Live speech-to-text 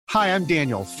Hi, I'm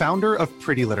Daniel, founder of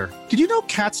Pretty Litter. Did you know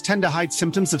cats tend to hide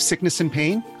symptoms of sickness and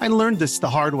pain? I learned this the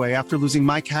hard way after losing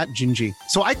my cat, Gingy.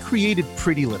 So I created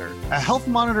Pretty Litter, a health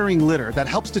monitoring litter that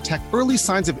helps detect early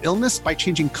signs of illness by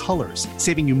changing colors,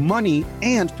 saving you money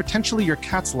and potentially your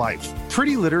cat's life.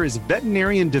 Pretty Litter is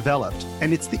veterinarian developed,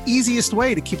 and it's the easiest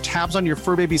way to keep tabs on your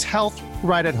fur baby's health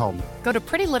right at home. Go to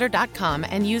prettylitter.com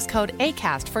and use code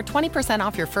ACAST for 20%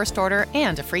 off your first order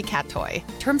and a free cat toy.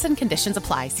 Terms and conditions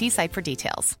apply. See site for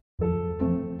details.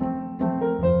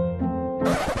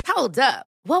 Hold up.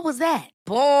 What was that?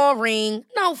 Boring.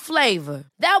 No flavor.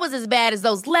 That was as bad as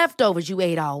those leftovers you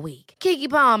ate all week. Keke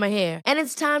Palmer here, and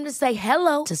it's time to say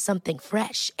hello to something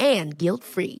fresh and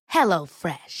guilt-free. Hello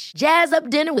Fresh. Jazz up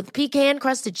dinner with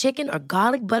pecan-crusted chicken or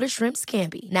garlic butter shrimp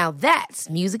scampi. Now that's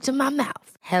music to my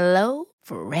mouth. Hello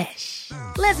Fresh.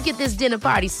 Let's get this dinner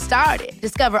party started.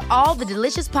 Discover all the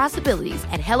delicious possibilities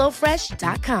at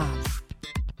hellofresh.com.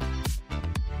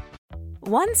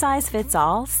 One size fits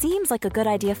all seems like a good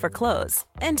idea for clothes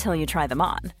until you try them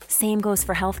on. Same goes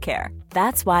for healthcare.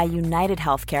 That's why United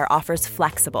Healthcare offers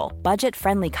flexible,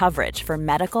 budget-friendly coverage for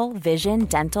medical, vision,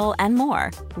 dental, and more.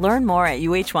 Learn more at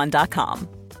uh1.com.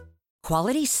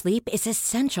 Quality sleep is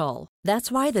essential.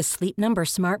 That's why the Sleep Number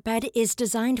Smart Bed is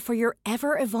designed for your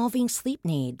ever-evolving sleep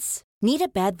needs. Need a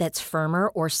bed that's firmer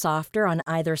or softer on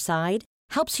either side?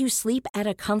 Helps you sleep at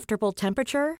a comfortable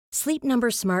temperature? Sleep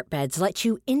Number Smart Beds let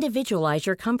you individualize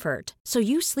your comfort, so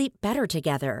you sleep better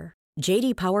together.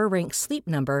 J.D. Power ranks Sleep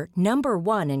Number number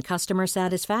 1 in customer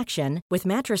satisfaction with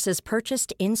mattresses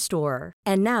purchased in-store.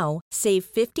 And now, save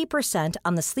 50%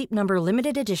 on the Sleep Number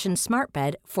Limited Edition Smart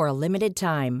Bed for a limited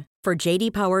time. For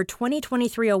J.D. Power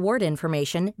 2023 award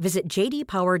information, visit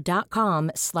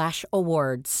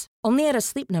jdpower.com/awards. Only at a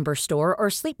Sleep Number store or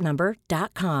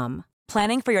sleepnumber.com.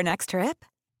 Planning for your next trip?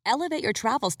 Elevate your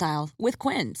travel style with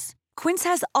Quince. Quince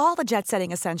has all the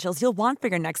jet-setting essentials you'll want for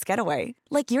your next getaway,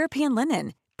 like European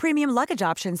linen, premium luggage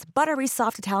options, buttery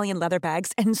soft Italian leather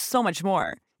bags, and so much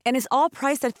more. And is all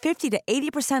priced at 50 to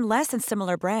 80% less than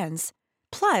similar brands.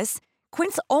 Plus,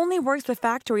 Quince only works with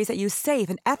factories that use safe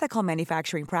and ethical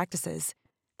manufacturing practices.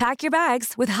 Pack your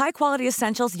bags with high-quality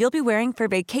essentials you'll be wearing for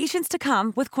vacations to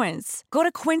come with Quince. Go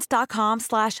to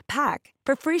quince.com/pack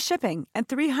for free shipping and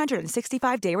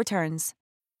 365-day returns.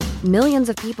 Millions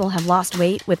of people have lost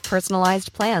weight with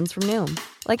personalized plans from Noom.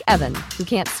 Like Evan, who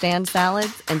can't stand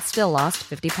salads and still lost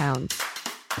 50 pounds.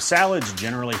 Salads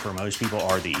generally for most people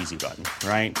are the easy button,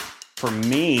 right? For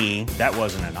me, that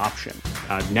wasn't an option.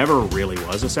 I never really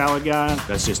was a salad guy.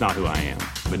 That's just not who I am.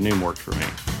 But Noom worked for me.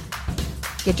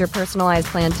 Get your personalized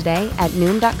plan today at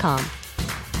Noom.com.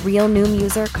 Real Noom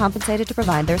user compensated to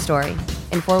provide their story.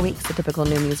 In 4 weeks, the typical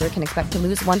Noom user can expect to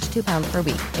lose 1 to 2 pounds per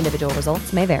week. Individual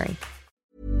results may vary.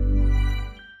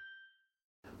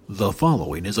 The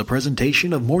following is a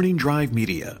presentation of Morning Drive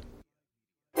Media.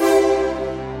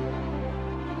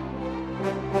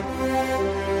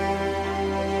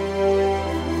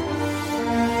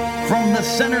 From the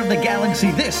center of the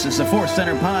galaxy, this is the Force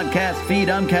Center podcast feed.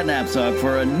 I'm Cat Knapsack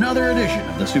for another edition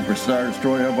of the Superstar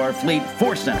Destroyer of our fleet,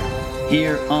 Force Center,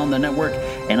 here on the network.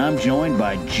 And I'm joined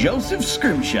by Joseph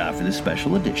Scrimshaw for this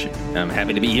special edition. I'm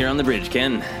happy to be here on the bridge,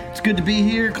 Ken. It's good to be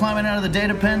here, climbing out of the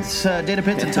data pits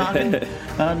and talking.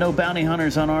 No bounty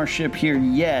hunters on our ship here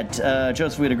yet.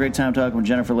 Joseph, we had a great time talking with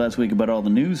Jennifer last week about all the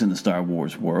news in the Star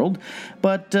Wars world.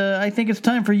 But I think it's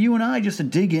time for you and I just to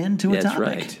dig into a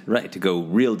topic. That's right, to go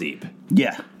real deep.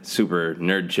 Yeah. Super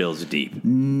nerd chills deep.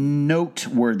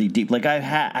 Noteworthy deep. Like I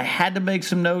had to make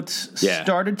some notes,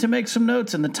 started to make some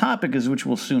notes, and the topic is, which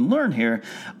we'll soon learn here,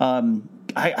 I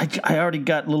already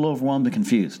got a little overwhelmed and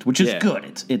confused, which is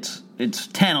good. It's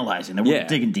tantalizing that we're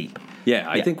digging deep. Yeah,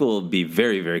 I think we'll be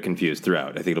very, very confused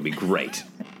throughout. I think it'll be great.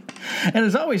 And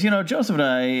as always, Joseph and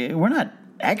I, we're not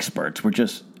experts. We're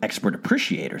just expert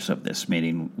appreciators of this,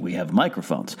 meaning we have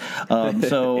microphones.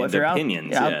 So if you're out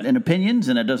in opinions,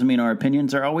 and it doesn't mean our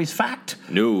opinions are always fact.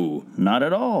 No. Not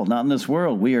at all. Not in this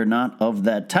world. We are not of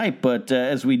that type. But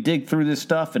as we dig through this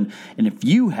stuff, and if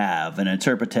you have an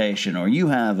interpretation or you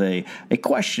have a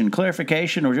question,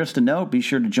 clarification, or just a note, be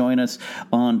sure to join us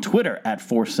on Twitter at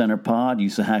Force Center Pod.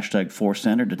 Use the hashtag Force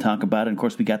Center to talk about it. And of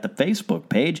course, we got the Facebook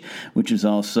page, which is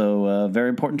also very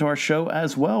important to our show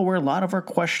as well, where a lot of our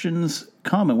questions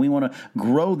come, and we want to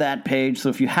grow that page. So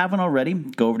if you haven't already,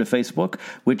 go over to Facebook,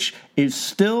 which is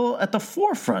still at the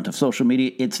forefront of social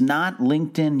media. It's not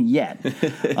LinkedIn yet.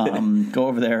 Go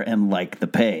over there and like the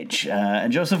page.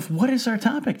 And Joseph, what is our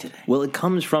topic today? Well, it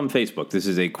comes from Facebook. This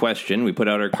is a question. We put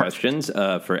out our questions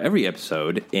for every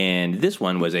episode, and this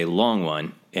one was a long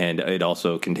one. And it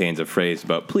also contains a phrase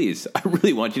about, please, I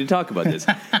really want you to talk about this.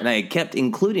 And I kept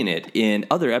including it in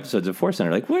other episodes of Force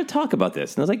Center. Like, we're going to talk about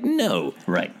this. And I was like, no.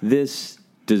 Right. This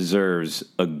deserves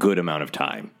a good amount of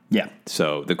time. Yeah.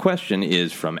 So the question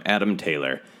is from Adam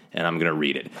Taylor, and I'm going to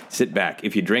read it. Sit back.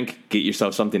 If you drink, get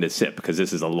yourself something to sip, because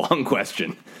this is a long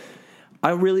question. I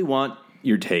really want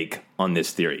your take on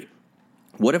this theory.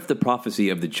 What if the prophecy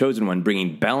of the Chosen One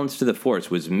bringing balance to the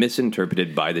Force was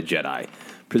misinterpreted by the Jedi?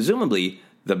 Presumably,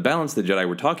 the balance the Jedi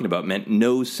were talking about meant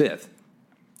no Sith.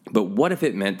 But what if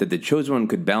it meant that the Chosen One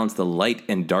could balance the light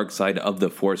and dark side of the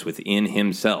Force within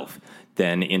himself?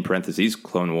 Then, in parentheses,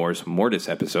 Clone Wars Mortis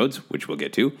episodes, which we'll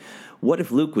get to, what if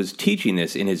Luke was teaching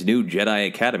this in his new Jedi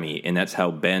Academy, and that's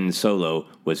how Ben Solo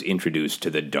was introduced to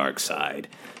the dark side?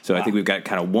 So I think we've got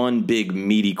kind of one big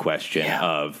meaty question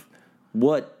of,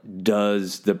 what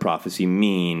does the prophecy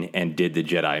mean, and did the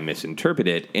Jedi misinterpret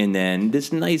it? And then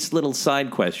this nice little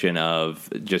side question of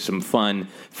just some fun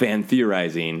fan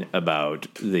theorizing about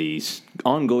the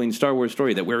ongoing Star Wars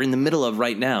story that we're in the middle of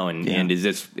right now. And is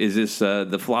this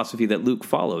the philosophy that Luke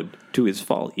followed to his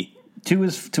folly? To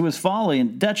his folly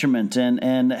and detriment,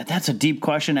 and that's a deep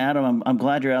question, Adam. I'm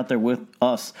glad you're out there with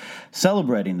us,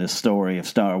 celebrating this story of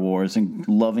Star Wars and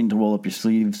loving to roll up your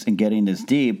sleeves and getting this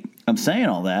deep. I'm saying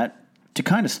all that to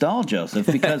kind of stall Joseph,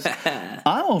 because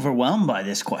I'm overwhelmed by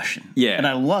this question. Yeah. And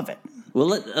I love it. Well,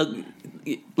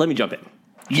 let me jump in.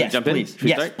 Yes, jump please. In?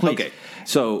 Yes, please. Okay.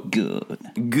 So good.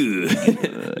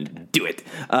 Do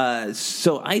it.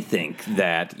 So I think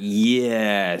that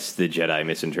yes, the Jedi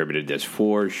misinterpreted this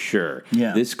for sure.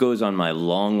 Yeah. This goes on my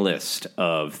long list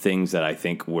of things that I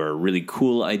think were really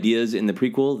cool ideas in the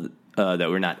prequel that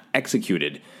were not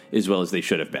executed as well as they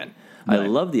should have been. Right. I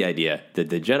love the idea that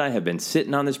the Jedi have been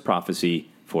sitting on this prophecy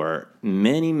for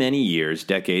many, many years,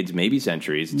 decades, maybe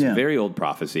centuries. It's a very old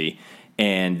prophecy,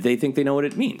 and they think they know what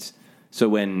it means. So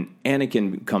when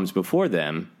Anakin comes before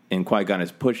them and Qui-Gon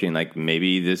is pushing, like,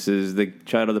 maybe this is the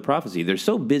child of the prophecy, they're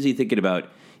so busy thinking about,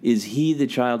 is he the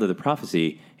child of the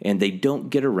prophecy? And they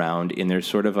don't get around in their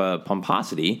sort of a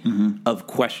pomposity of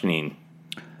questioning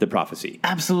the prophecy.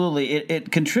 Absolutely.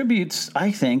 It contributes,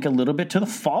 I think, a little bit to the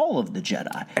fall of the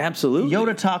Jedi. Absolutely.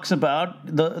 Yoda talks about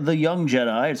the young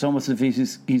Jedi. It's almost as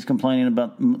if he's complaining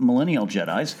about millennial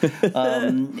Jedis.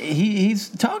 He's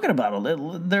talking about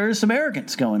there is some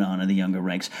arrogance going on in the younger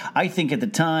ranks. I think at the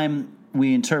time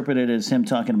we interpret it as him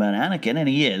talking about Anakin, and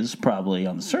he is probably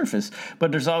on the surface, but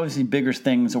there's obviously bigger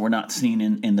things that we're not seeing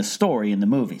in the story, in the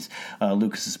movies.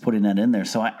 Lucas is putting that in there.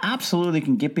 So I absolutely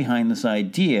can get behind this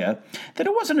idea that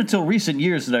it wasn't until recent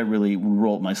years that I really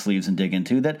rolled my sleeves and dig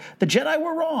into that the Jedi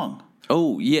were wrong.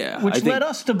 Oh, yeah. Which led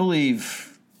us to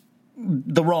believe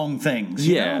the wrong things.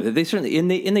 Yeah, they certainly, and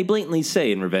they blatantly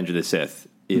say in Revenge of the Sith,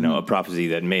 a prophecy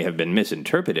that may have been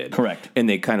misinterpreted. Correct. And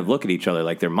they kind of look at each other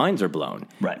like their minds are blown.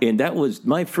 Right. And that was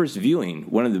my first viewing,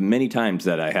 one of the many times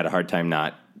that I had a hard time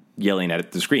not yelling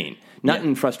at the screen. Not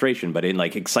in frustration, but in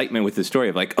like excitement with the story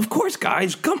of like, of course,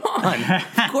 guys, come on.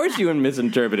 Of course you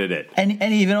misinterpreted it. And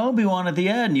even Obi-Wan at the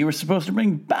end, you were supposed to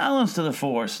bring balance to the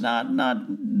Force, not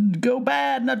go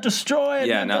bad, not destroy it.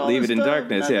 Yeah, not leave it in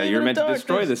darkness. Yeah, you're meant to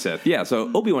destroy the Sith. Yeah, so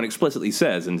Obi-Wan explicitly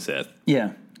says in Sith.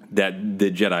 Yeah. That the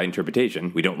Jedi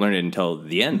interpretation, we don't learn it until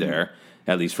the end there,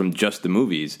 at least from just the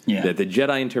movies, that the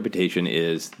Jedi interpretation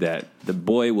is that the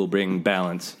boy will bring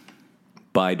balance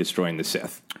by destroying the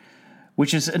Sith.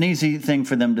 Which is an easy thing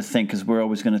for them to think, because we're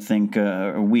always going to think,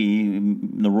 we,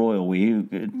 the royal we,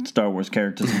 Star Wars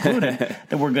characters included,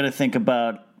 that we're going to think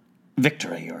about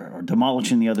victory or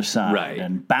demolishing the other side. Right.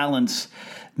 And balance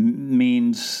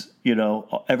means,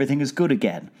 everything is good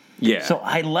again. Yeah. So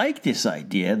I like this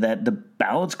idea that the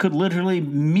balance could literally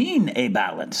mean a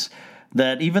balance.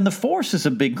 That even the Force is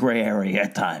a big gray area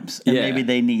at times. And maybe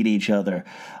they need each other.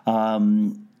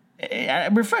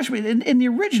 Refresh me. In the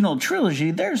original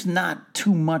trilogy, there's not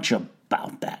too much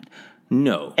about that.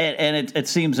 No. And it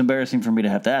seems embarrassing for me to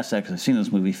have to ask that because I've seen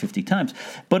this movie 50 times.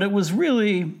 But it was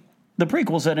really the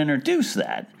prequels that introduced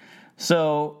that.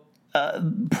 So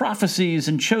prophecies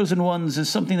and chosen ones is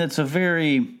something that's a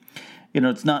very...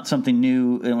 it's not something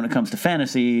new when it comes to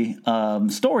fantasy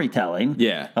storytelling.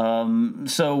 Yeah.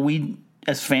 So we,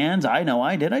 as fans, I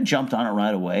jumped on it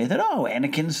right away that,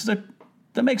 Anakin's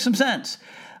that makes some sense.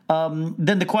 Then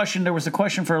there was a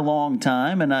question for a long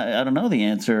time, and I don't know the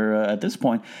answer at this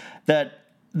point, that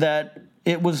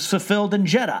it was fulfilled in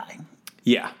Jedi.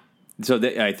 Yeah. So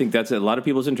I think that's a lot of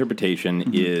people's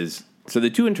interpretation is, so the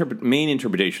two main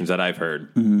interpretations that I've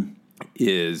heard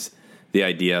is the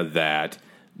idea that,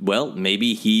 well,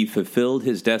 maybe he fulfilled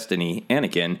his destiny,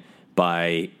 Anakin,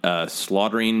 by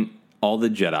slaughtering all the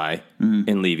Jedi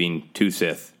and leaving two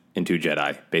Sith in Two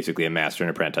Jedi, basically a master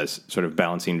and apprentice, sort of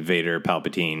balancing Vader,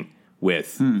 Palpatine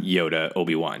with Yoda,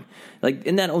 Obi-Wan.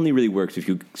 And that only really works if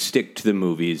you stick to the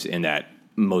movies and that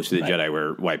most of the Jedi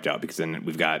were wiped out, because then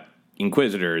we've got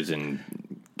Inquisitors and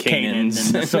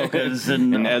Kanans and Ahsokas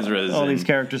and Ezra's all and these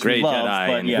characters Grey we love, Jedi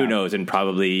but and who knows, and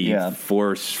probably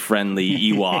Force-friendly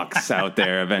Ewoks out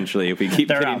there eventually. If we keep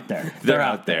they're out there. They're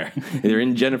out there. They're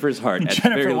in Jennifer's heart. At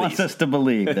Jennifer the very wants least. us to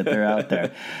believe that they're out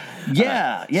there.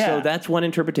 Yeah. So that's one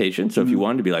interpretation. So if you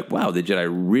wanted to be like, wow, the Jedi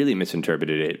really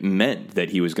misinterpreted it, meant that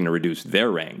he was going to reduce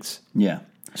their ranks. Yeah.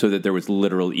 So that there was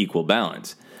literal equal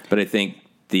balance. But I think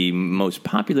the most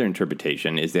popular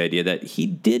interpretation is the idea that he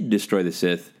did destroy the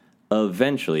Sith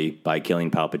eventually by killing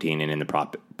Palpatine and in the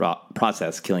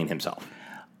process killing himself.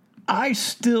 I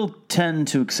still tend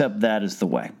to accept that as the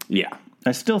way. Yeah.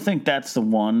 I still think that's the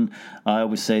one. I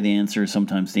always say the answer is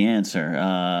sometimes the answer.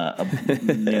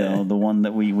 The one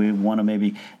that we want to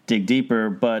maybe dig deeper.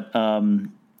 But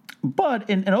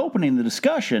in opening the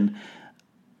discussion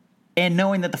and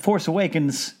knowing that The Force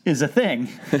Awakens is a thing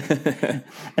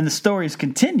and the story's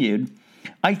continued,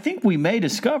 I think we may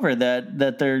discover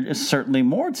that there is certainly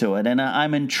more to it. And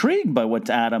I'm intrigued by what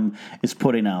Adam is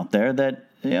putting out there, that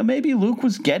maybe Luke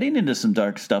was getting into some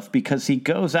dark stuff because he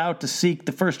goes out to seek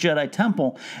the first Jedi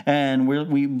Temple, and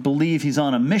we believe he's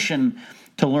on a mission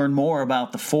to learn more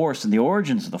about the Force and the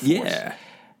origins of the Force. Yeah.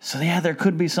 So, there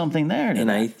could be something there.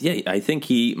 And I think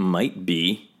he might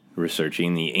be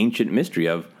researching the ancient mystery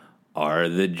of, are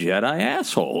the Jedi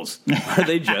assholes? Are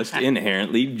they just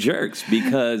inherently jerks?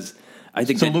 Because I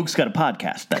think Luke's got a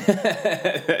podcast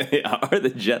then. Are the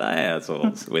Jedi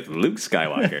assholes with Luke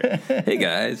Skywalker? Hey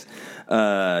guys,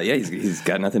 he's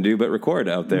got nothing to do but record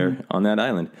out there on that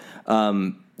island.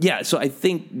 So I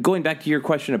think going back to your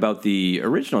question about the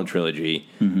original trilogy,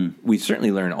 we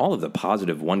certainly learn all of the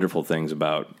positive, wonderful things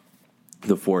about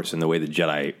the Force and the way the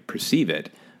Jedi perceive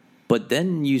it. But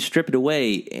then you strip it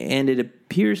away, and it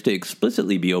appears to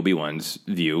explicitly be Obi-Wan's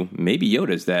view, maybe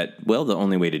Yoda's, that, well, the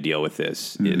only way to deal with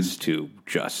this is to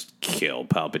just kill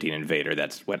Palpatine and Vader.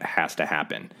 That's what has to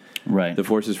happen. Right. The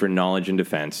Force is for knowledge and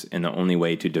defense, and the only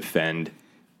way to defend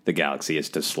the galaxy is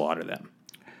to slaughter them.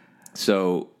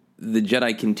 So the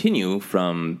Jedi continue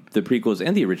from the prequels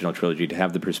and the original trilogy to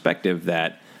have the perspective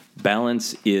that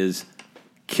balance is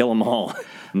kill them all.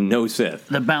 No Sith.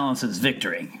 The balance is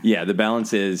victory. Yeah, the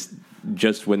balance is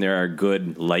just when there are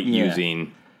good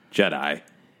light-using Jedi,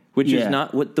 which is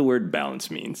not what the word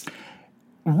balance means.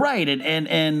 Right,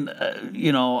 and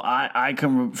I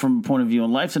come from a point of view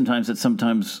in life sometimes that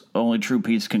sometimes only true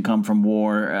peace can come from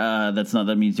war.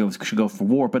 That means you should go for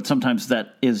war, but sometimes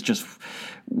that is just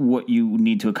what you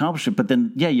need to accomplish it. But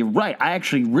then, you're right. I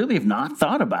actually really have not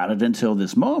thought about it until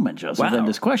this moment, Joseph. Wow. And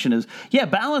this question is,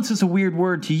 balance is a weird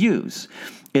word to use.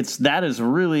 That is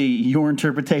really your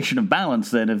interpretation of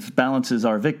balance. That if balance is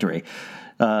our victory,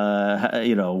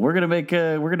 we're gonna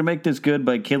make this good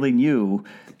by killing you,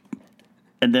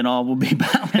 and then all will be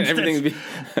balanced.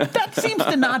 That seems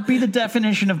to not be the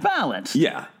definition of balance.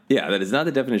 Yeah, that is not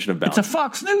the definition of balance. It's a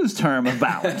Fox News term of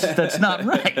balance. That's not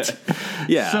right.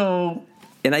 Yeah. So.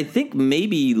 And I think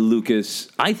maybe Lucas,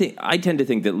 I tend to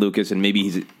think that Lucas, and maybe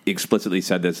he's explicitly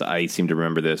said this, I seem to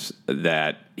remember this,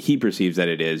 that he perceives that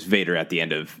it is Vader at the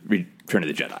end of Return of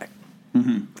the Jedi.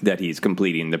 That he's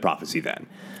completing the prophecy then.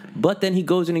 But then he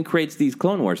goes in and creates these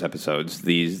Clone Wars episodes,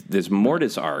 this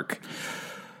Mortis arc,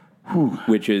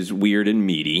 which is weird and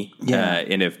meaty.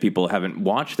 And if people haven't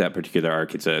watched that particular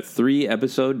arc, it's a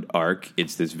 3-episode arc.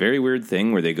 It's this very weird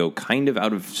thing where they go kind of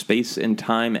out of space and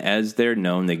time as they're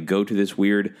known. They go to this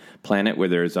weird planet where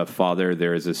there's a father,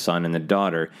 there is a son, and a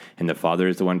daughter. And the father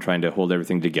is the one trying to hold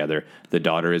everything together. The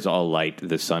daughter is all light.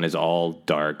 The son is all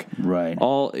dark. Right.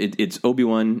 It's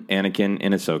Obi-Wan, Anakin,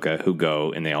 and Ahsoka who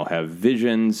go, and they all have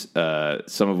visions,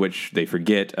 some of which they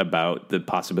forget about the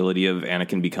possibility of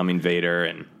Anakin becoming Vader,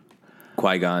 and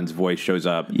Qui-Gon's voice shows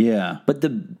up. Yeah. But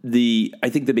I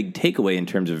think the big takeaway in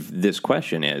terms of this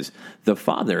question is the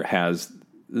father has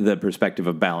the perspective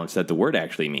of balance that the word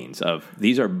actually means, of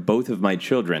these are both of my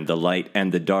children, the light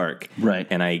and the dark. Right.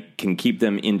 And I can keep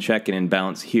them in check and in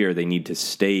balance here. They need to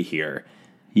stay here.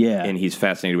 Yeah. And he's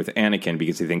fascinated with Anakin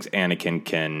because he thinks Anakin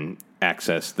can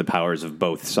access the powers of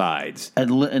both sides.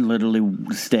 And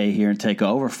literally stay here and take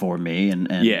over for me and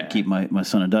keep my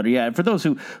son and daughter. Yeah, and for those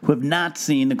who have not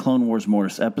seen the Clone Wars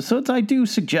Mortis episodes, I do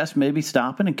suggest maybe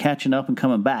stopping and catching up and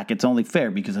coming back. It's only fair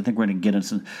because I think we're going to get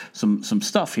into some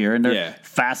stuff here. And they're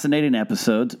fascinating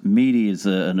episodes. Meaty is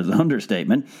an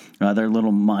understatement. They're a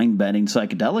little mind-bending,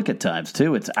 psychedelic at times,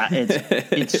 too. It's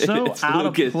so out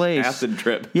Lucas of place. Acid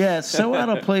trip. Yeah, it's so out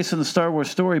of place in the Star Wars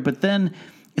story. But then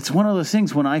it's one of those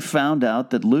things when I found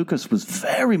out that Lucas was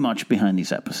very much behind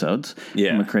these episodes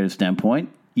from a creative standpoint,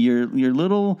 your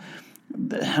little, I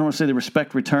don't want to say the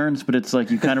respect returns, but it's like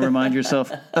you kind of remind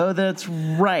yourself, oh, that's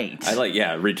right. I like,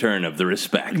 return of the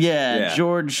respect. Yeah,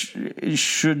 George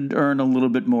should earn a little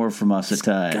bit more from us at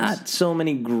times. Got so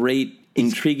many great,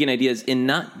 intriguing ideas and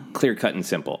not clear cut and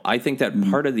simple. I think that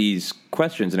part of these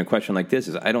questions in a question like this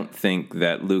is I don't think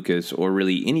that Lucas or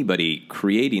really anybody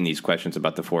creating these questions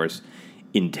about the Force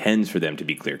intends for them to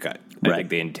be clear cut. I think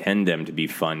they intend them to be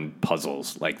fun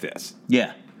puzzles like this.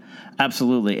 Yeah,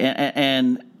 absolutely.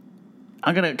 And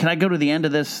can I go to the end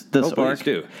of this arc? Please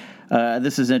do.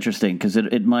 This is interesting because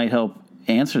it might help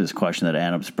answer this question that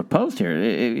Adam's proposed here.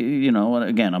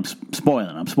 Again, I'm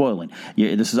spoiling.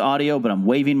 This is audio, but I'm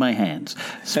waving my hands.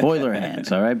 Spoiler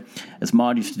hands, all right? As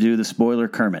Maude used to do, the spoiler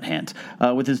Kermit hands.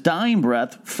 With his dying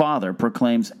breath, Father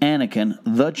proclaims Anakin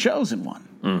the Chosen One.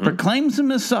 Mm-hmm. Proclaims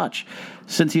him as such,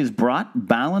 since he has brought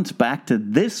balance back to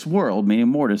this world, meaning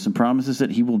Mortis, and promises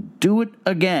that he will do it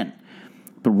again,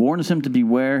 but warns him to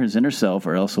beware his inner self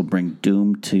or else he'll bring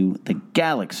doom to the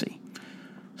galaxy.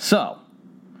 So,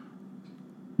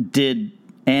 did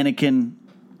Anakin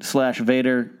 /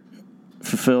 Vader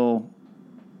fulfill,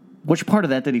 which part of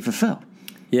that did he fulfill?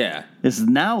 Yeah. This is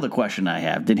now the question I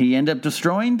have. Did he end up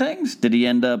destroying things? Did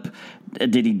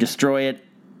he destroy it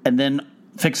and then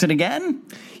fix it again?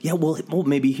 Yeah, well,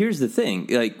 maybe here's the thing.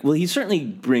 He certainly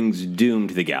brings doom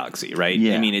to the galaxy, right?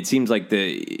 Yeah. I mean, it seems like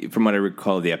from what I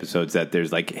recall of the episodes, that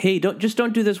there's like, hey, don't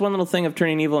do this one little thing of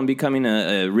turning evil and becoming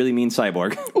a really mean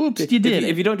cyborg. Oops, you did.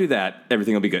 If you don't do that,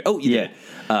 everything will be good. Oh, you did.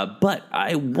 But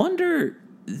I wonder,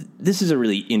 this is a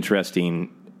really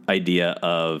interesting idea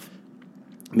of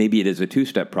maybe it is a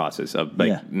two-step process of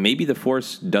maybe the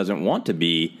Force doesn't want to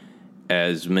be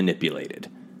as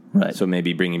manipulated. Right. So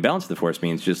maybe bringing balance to the Force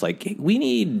means just like, hey, we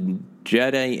need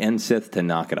Jedi and Sith to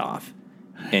knock it off.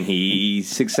 And he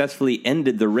successfully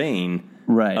ended the reign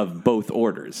of both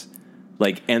orders.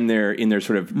 And they're in their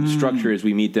sort of structure as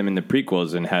we meet them in the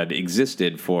prequels and had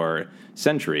existed for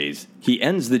centuries. He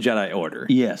ends the Jedi Order.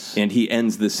 Yes. And he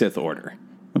ends the Sith Order.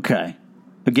 Okay.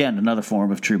 Again, another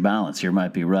form of true balance. You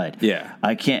might be right. Yeah.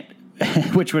 I can't,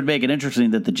 which would make it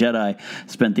interesting that the Jedi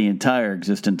spent the entire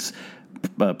existence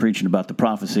preaching about the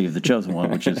prophecy of the Chosen One,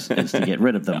 which is to get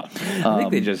rid of them. I think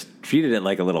they just treated it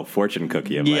like a little fortune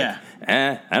cookie. Of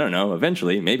I don't know.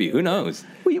 Eventually, maybe. Who knows?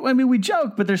 We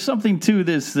joke, but there's something to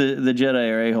this, the Jedi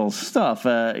are a-hole stuff,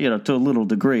 to a little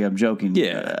degree. I'm joking.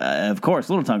 Yeah. Of course,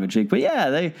 a little tongue-in-cheek. But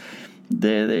they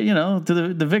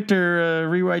the victor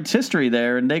rewrites history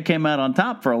there, and they came out on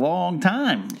top for a long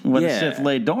time when the Sith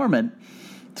lay dormant.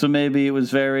 So maybe it was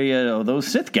very, those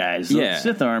Sith guys, the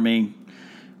Sith army,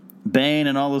 Bane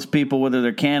and all those people, whether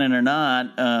they're canon or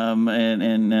not,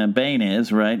 and Bane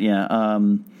is, right? Yeah.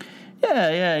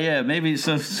 Maybe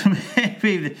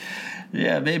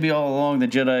maybe all along the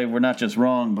Jedi were not just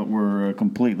wrong, but were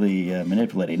completely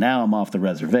manipulating. Now I'm off the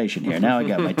reservation here. Now I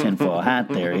got my tinfoil hat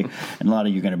theory, and a lot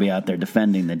of you are going to be out there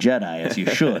defending the Jedi, as you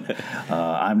should.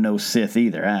 I'm no Sith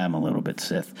either. I'm a little bit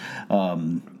Sith.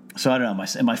 So I don't know.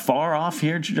 Am I far off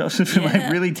here, Joseph? Am I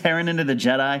really tearing into the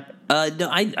Jedi? No,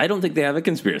 I don't think they have a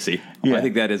conspiracy. Yeah. I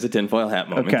think that is a tinfoil hat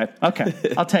moment. Okay.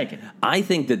 I'll take it. I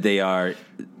think that they are.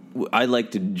 I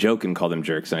like to joke and call them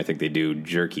jerks, and I think they do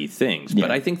jerky things.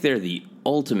 But I think they're the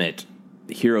ultimate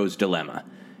hero's dilemma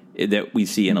that we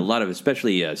see in a lot of,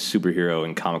 especially superhero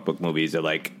and comic book movies. They're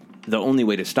like, the only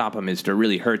way to stop them is to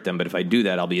really hurt them, but if I do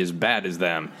that, I'll be as bad as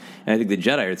them. And I think the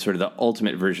Jedi are sort of the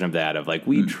ultimate version of that, of like,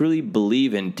 we truly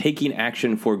believe in taking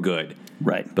action for good.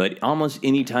 Right. But almost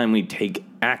any time we take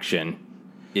action,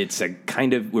 it's a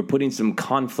kind of, we're putting some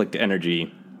conflict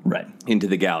energy into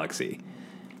the galaxy.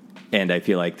 And I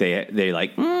feel like they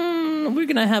like, we're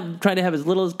going to try to have as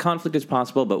little conflict as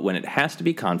possible, but when it has to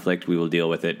be conflict, we will deal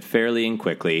with it fairly and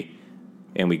quickly.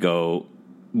 And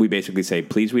we basically say,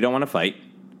 please, we don't want to fight.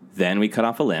 Then we cut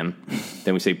off a limb.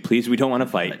 Then we say, please, we don't want to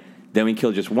fight. Then we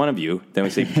kill just one of you. Then we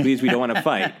say, please, we don't want to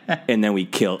fight. And then we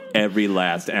kill every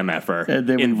last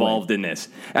MFer involved in this.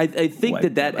 I think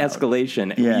that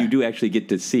escalation you do actually get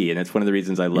to see. And it's one of the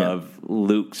reasons I love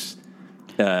Luke's,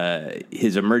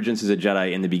 his emergence as a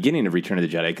Jedi in the beginning of Return of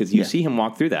the Jedi, because you see him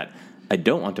walk through that. I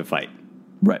don't want to fight.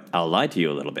 Right. I'll lie to you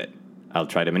a little bit. I'll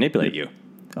try to manipulate you.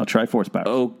 I'll try force power.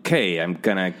 Okay, I'm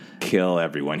gonna kill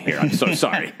everyone here. I'm so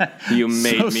sorry. You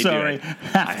made me do it.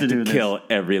 Have to kill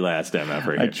every last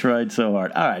MFer here. I tried so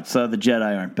hard. All right, so the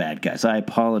Jedi aren't bad guys. I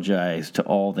apologize to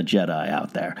all the Jedi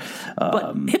out there.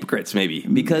 But hypocrites, maybe,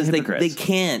 because they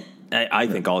can't I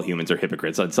think all humans are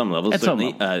hypocrites on some levels. At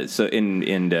certainly. some level.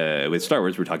 So with Star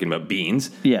Wars, we're talking about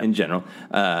beings in general.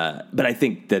 But I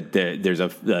think that there's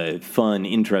a fun,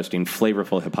 interesting,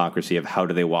 flavorful hypocrisy of how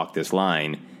do they walk this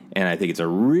line. And I think it's a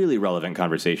really relevant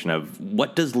conversation of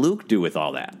what does Luke do with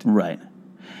all that? Right.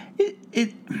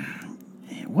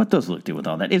 What does Luke do with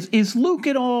all that? Is Luke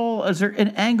at all? Is there an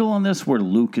angle on this where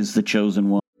Luke is the chosen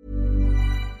one?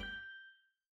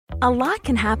 A lot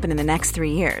can happen in the next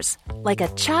 3 years. Like a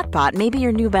chatbot may be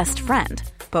your new best friend.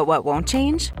 But what won't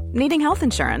change? Needing health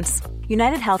insurance.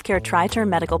 United Healthcare Tri-Term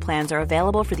Medical Plans are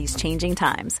available for these changing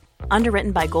times.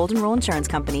 Underwritten by Golden Rule Insurance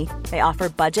Company, they offer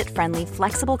budget-friendly,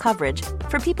 flexible coverage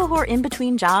for people who are in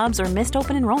between jobs or missed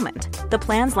open enrollment. The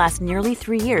plans last nearly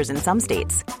 3 years in some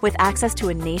states, with access to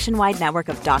a nationwide network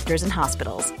of doctors and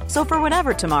hospitals. So for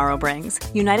whatever tomorrow brings,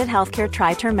 United Healthcare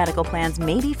Tri-Term Medical Plans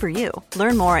may be for you.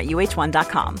 Learn more at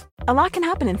uh1.com. A lot can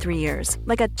happen in 3 years,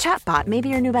 like a chatbot may be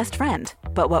your new best friend.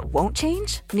 But what won't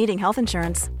change? Needing health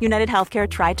insurance. United Healthcare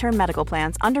Tri-Term Medical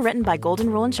Plans, underwritten by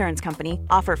Golden Rule Insurance Company,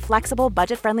 offer flexible,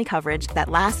 budget-friendly coverage that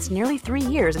lasts nearly 3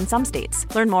 years in some states.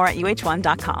 Learn more at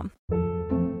uh1.com.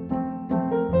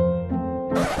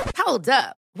 Hold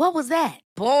up. What was that?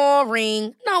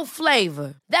 Boring. No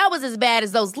flavor. That was as bad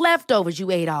as those leftovers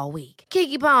you ate all week.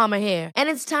 Keke Palmer here. And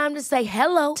it's time to say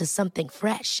hello to something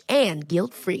fresh and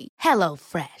guilt-free. Hello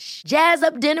Fresh. Jazz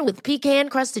up dinner with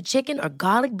pecan-crusted chicken or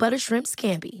garlic butter shrimp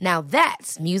scampi. Now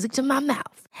that's music to my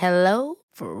mouth. Hello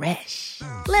Fresh.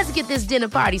 Let's get this dinner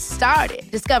party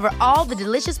started. Discover all the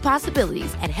delicious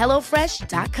possibilities at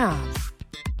HelloFresh.com.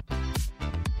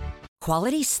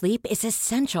 Quality sleep is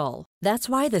essential. That's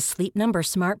why the Sleep Number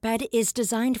Smart Bed is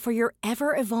designed for your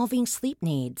ever-evolving sleep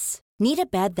needs. Need a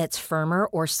bed that's firmer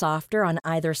or softer on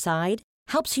either side?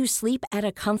 Helps you sleep at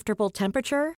a comfortable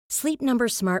temperature? Sleep Number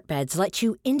Smart Beds let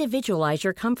you individualize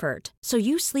your comfort, so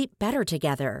you sleep better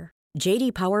together.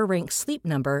 J.D. Power ranks Sleep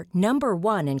Number number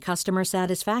 1 in customer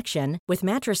satisfaction with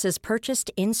mattresses purchased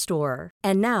in-store.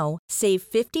 And now, save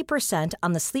 50%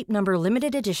 on the Sleep Number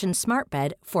Limited Edition Smart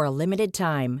Bed for a limited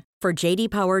time. For J.D.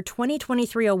 Power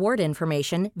 2023 award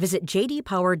information, visit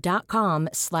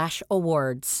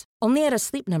jdpower.com/awards. Only at a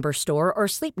Sleep Number store or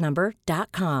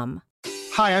sleepnumber.com.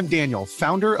 Hi, I'm Daniel,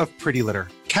 founder of Pretty Litter.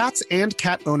 Cats and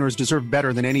cat owners deserve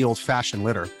better than any old-fashioned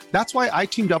litter. That's why I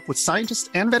teamed up with scientists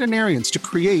and veterinarians to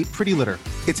create Pretty Litter.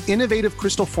 Its innovative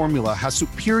crystal formula has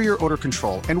superior odor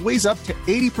control and weighs up to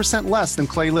 80% less than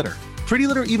clay litter. Pretty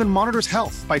Litter even monitors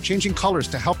health by changing colors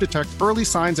to help detect early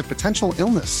signs of potential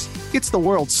illness. It's the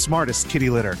world's smartest kitty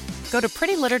litter. Go to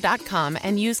prettylitter.com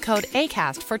and use code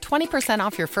ACAST for 20%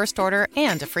 off your first order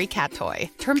and a free cat toy.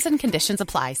 Terms and conditions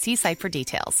apply. See site for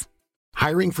details.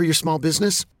 Hiring for your small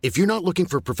business? If you're not looking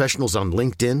for professionals on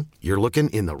LinkedIn, you're looking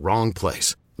in the wrong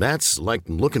place. That's like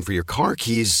looking for your car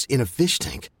keys in a fish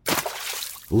tank.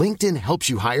 LinkedIn helps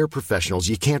you hire professionals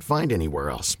you can't find anywhere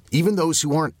else, even those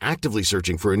who aren't actively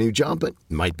searching for a new job but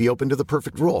might be open to the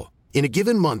perfect role. In a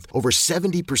given month, over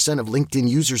 70% of LinkedIn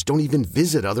users don't even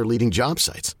visit other leading job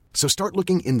sites. So start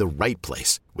looking in the right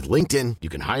place. With LinkedIn, you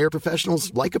can hire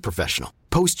professionals like a professional.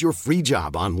 Post your free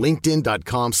job on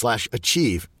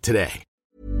linkedin.com/achieve today.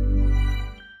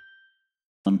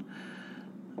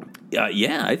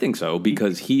 Yeah, I think so,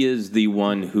 because he is the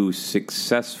one who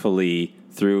successfully,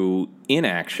 through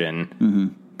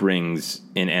inaction, brings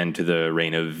an end to the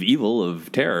reign of evil,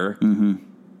 of terror,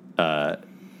 by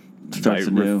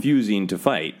refusing to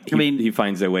fight. He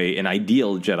finds an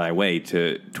ideal Jedi way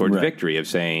towards victory, of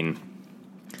saying,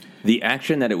 the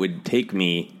action that it would take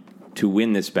me to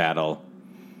win this battle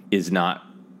is not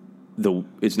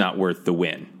worth the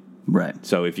win. Right.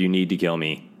 So if you need to kill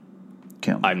me,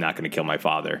 I'm not going to kill my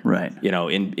father. Right. You know,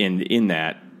 in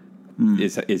that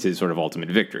is his sort of ultimate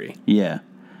victory. Yeah.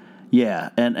 Yeah.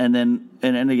 And then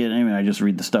again, I mean, I just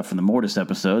read the stuff from the Mortis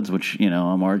episodes, which, you know,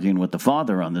 I'm arguing with the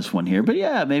father on this one here. But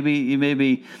yeah,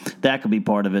 maybe that could be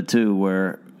part of it too,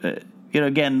 where, you know,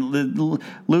 again,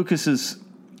 Lucas is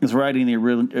writing the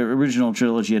original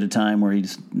trilogy at a time where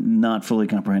he's not fully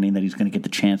comprehending that he's going to get the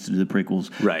chance to do the prequels,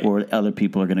 right, or other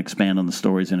people are going to expand on the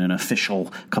stories in an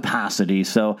official capacity.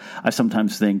 So I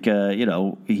sometimes think, you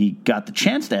know, he got the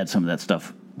chance to add some of that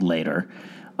stuff later.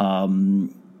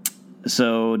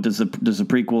 So does the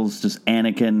prequels, does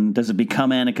it become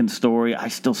Anakin's story? I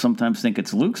still sometimes think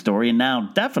it's Luke's story, and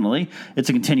now definitely it's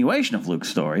a continuation of Luke's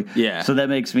story. Yeah. So that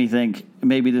makes me think,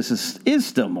 maybe this is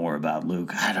still more about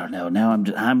Luke. I don't know. Now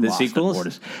I'm lost sequels? on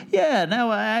Mortis. Yeah,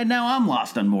 now I'm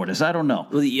lost on Mortis. I don't know.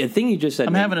 Well, the thing you just said,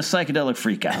 I'm having a psychedelic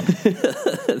freak out.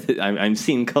 I'm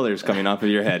seeing colors coming off of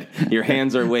your head. Your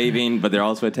hands are waving, but they're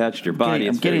also attached to your body.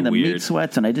 I'm getting the weird meat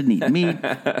sweats, and I didn't eat meat.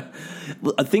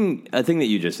 Well, a thing that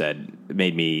you just said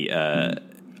made me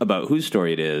about whose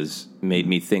story it is made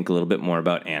me think a little bit more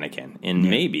about Anakin, and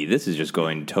maybe this is just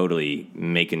going totally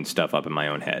making stuff up in my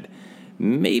own head.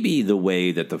 Maybe the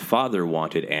way that the father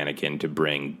wanted Anakin to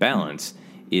bring balance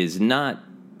is not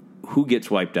who gets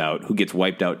wiped out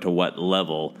to what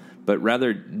level, but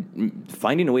rather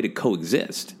finding a way to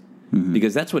coexist. Mm-hmm.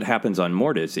 Because that's what happens on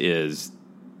Mortis is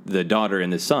the daughter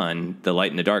and the son, the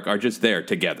light and the dark, are just there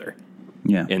together.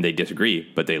 Yeah. And they disagree,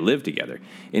 but they live together.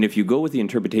 And if you go with the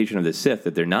interpretation of the Sith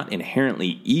that they're not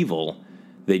inherently evil,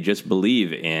 they just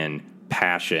believe in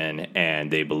passion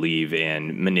and they believe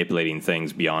in manipulating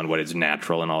things beyond what is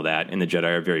natural and all that. And the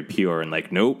Jedi are very pure and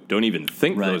like, nope, don't even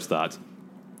think those thoughts.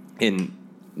 And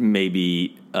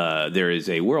maybe there is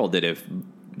a world that if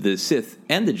the Sith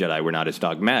and the Jedi were not as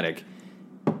dogmatic,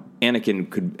 Anakin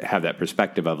could have that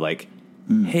perspective of like,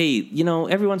 hey,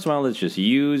 every once in a while let's just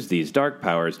use these dark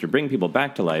powers to bring people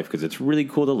back to life because it's really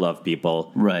cool to love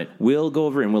people. Right. We'll go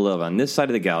over and we'll live on this side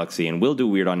of the galaxy and we'll do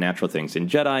weird unnatural things. And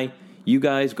Jedi, you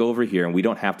guys go over here and we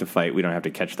don't have to fight. We don't have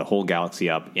to catch the whole galaxy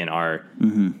up in our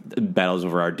battles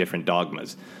over our different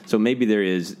dogmas. So maybe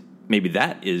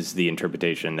that is the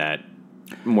interpretation that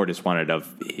Mortis wanted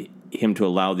of him to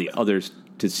allow the others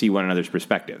to see one another's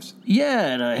perspectives.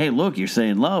 Yeah, and hey, look, you're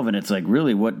saying love, and it's like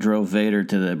really what drove Vader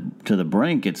to the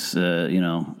brink. It's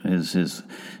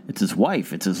it's his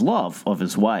wife, it's his love of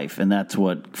his wife, and that's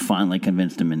what finally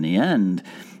convinced him in the end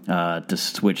to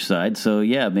switch sides. So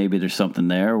yeah, maybe there's something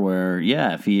there where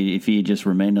if he had just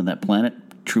remained on that planet,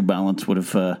 true balance would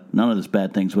have none of this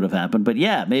bad things would have happened. But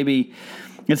yeah, maybe.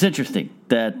 It's interesting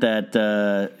that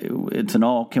it's an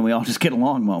all can we all just get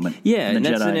along moment. Yeah, and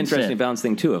that's an interesting balance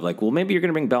thing too. Of like, well, maybe you're going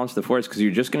to bring balance to the Force because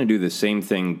you're just going to do the same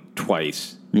thing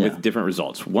twice with different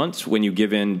results. Once when you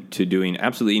give in to doing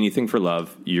absolutely anything for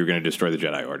love, you're going to destroy the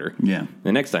Jedi Order. Yeah.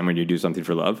 The next time when you do something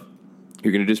for love,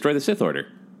 you're going to destroy the Sith Order.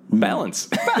 Balance.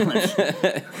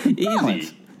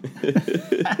 Easy.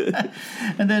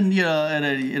 And then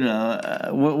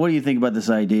what do you think about this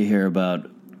idea here about?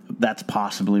 That's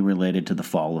possibly related to the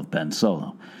fall of Ben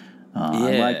Solo.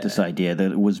 I like this idea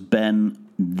that it was Ben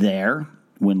there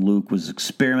when Luke was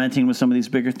experimenting with some of these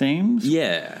bigger themes.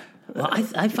 Yeah. Well,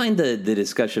 I find the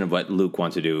discussion of what Luke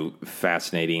wants to do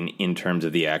fascinating in terms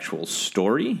of the actual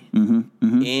story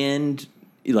and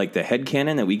like the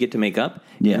headcanon that we get to make up.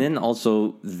 Yeah. And then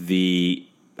also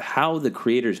how the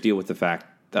creators deal with the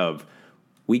fact of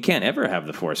we can't ever have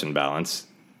the Force in balance.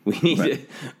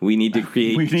 We need to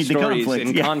create stories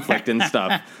and conflict and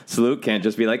stuff. So Luke can't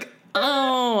just be like,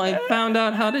 oh, I found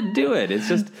out how to do it.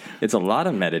 It's a lot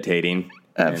of meditating.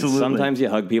 Absolutely. And sometimes you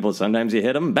hug people, sometimes you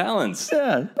hit them. Balance.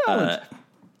 Yeah, balance.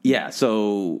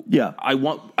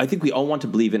 I think we all want to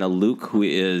believe in a Luke who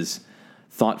is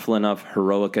thoughtful enough,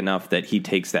 heroic enough that he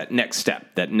takes that next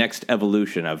step, that next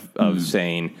evolution of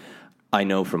saying, I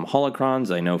know from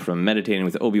holocrons, I know from meditating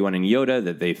with Obi-Wan and Yoda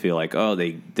that they feel like, oh,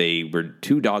 they were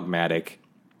too dogmatic.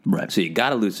 Right. So you got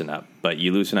to loosen up. But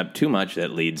you loosen up too much,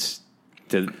 that leads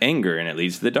to anger and it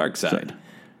leads to the dark side.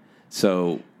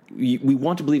 So we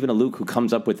want to believe in a Luke who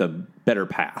comes up with a better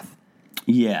path.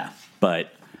 Yeah.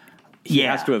 But he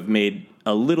has to have made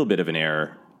a little bit of an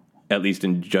error, at least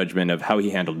in judgment of how he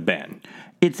handled Ben.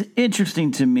 It's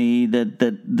interesting to me that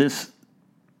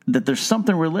there's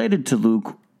something related to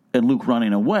Luke and Luke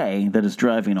running away that is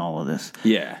driving all of this.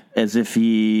 Yeah. As if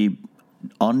he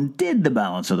undid the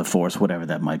balance of the Force, whatever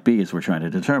that might be, as we're trying to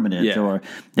determine it. Yeah. Or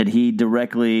that he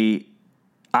directly...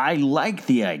 I like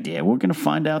the idea. We're going to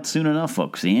find out soon enough,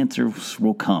 folks. The answers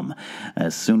will come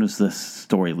as soon as the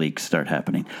story leaks start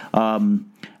happening.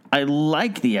 I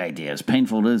like the idea, as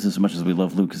painful it is, as much as we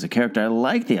love Luke as a character, I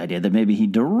like the idea that maybe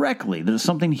there's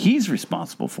something he's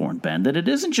responsible for in Ben, that it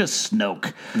isn't just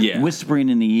Snoke whispering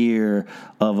in the ear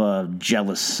of a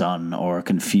jealous son or a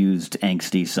confused,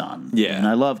 angsty son. Yeah. And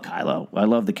I love Kylo. I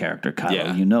love the character Kylo.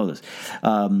 Yeah. You know this.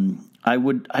 I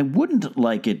wouldn't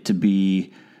like it to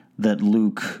be that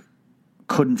Luke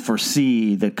couldn't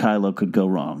foresee that Kylo could go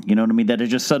wrong. You know what I mean? That it's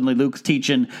just suddenly Luke's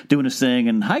teaching, doing his thing,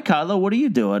 and hi, Kylo, what are you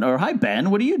doing? Or hi, Ben,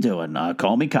 what are you doing?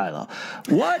 Call me Kylo.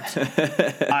 What?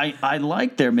 I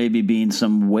like there maybe being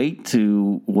some weight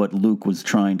to what Luke was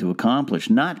trying to accomplish.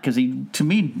 Not because he, to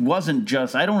me, wasn't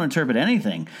just, I don't interpret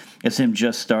anything as him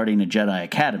just starting a Jedi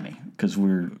Academy, because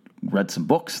we're read some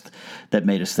books that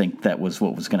made us think that was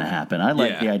what was going to happen. I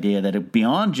like the idea that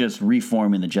beyond just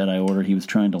reforming the Jedi Order, he was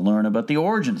trying to learn about the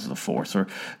origins of the Force, or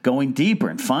going deeper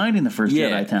and finding the first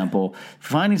Jedi Temple,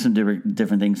 finding some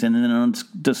different things, and then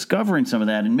discovering some of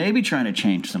that, and maybe trying to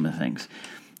change some of the things.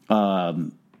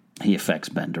 He affects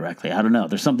Ben directly. I don't know.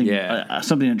 There's something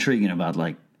something intriguing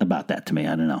about that to me.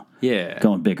 I don't know. Yeah.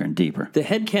 Going bigger and deeper. The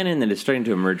headcanon that is starting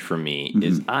to emerge for me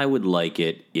is I would like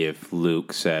it if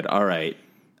Luke said, all right,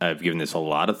 I've given this a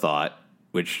lot of thought,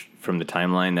 which from the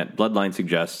timeline that Bloodline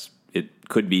suggests, it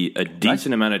could be a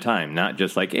decent amount of time, not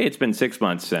just like, hey, it's been 6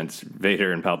 months since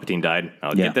Vader and Palpatine died.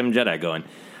 I'll get them Jedi going.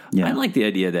 Yeah. I like the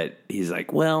idea that he's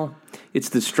like, well, it's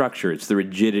the structure, it's the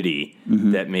rigidity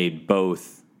that made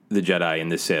both the Jedi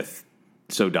and the Sith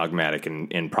so dogmatic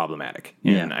and problematic.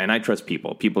 Yeah. And I trust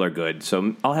people. People are good.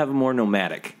 So I'll have a more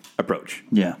nomadic approach.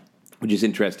 Yeah. Which is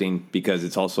interesting because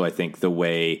it's also, I think, the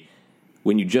way,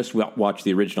 when you just watch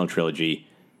the original trilogy,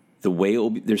 the way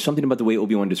there's something about the way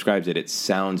Obi-Wan describes it. It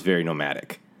sounds very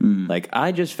nomadic. Like,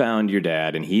 I just found your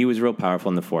dad, and he was real powerful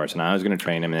in the Force, and I was going to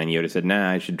train him, and then Yoda said,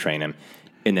 nah, I should train him.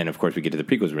 And then, of course, we get to the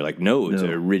prequels, and we're like, no, it's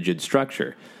a rigid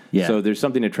structure. Yeah. So there's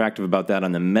something attractive about that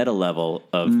on the meta level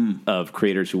of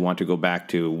creators who want to go back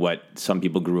to what some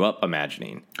people grew up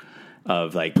imagining,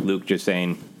 of like Luke just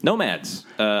saying, nomads,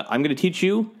 I'm going to teach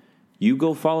you, you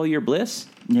go follow your bliss.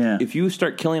 Yeah. If you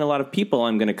start killing a lot of people,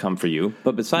 I'm going to come for you.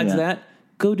 But besides that,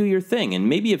 go do your thing. And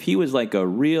maybe if he was like a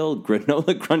real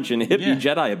granola crunching hippie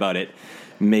Jedi about it,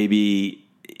 maybe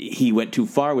he went too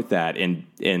far with that and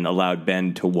allowed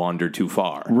Ben to wander too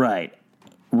far. Right.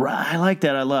 I like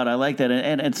that a lot. I like that.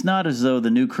 And it's not as though the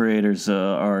new creators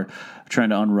are trying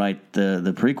to unwrite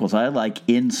the prequels. I like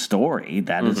in story.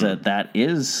 That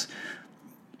is,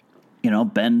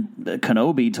 Ben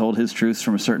Kenobi told his truths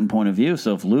from a certain point of view.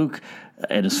 So if Luke,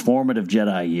 at his formative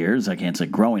Jedi years, I can't say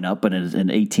growing up, but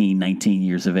in 18, 19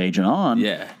 years of age and on,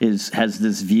 has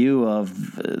this view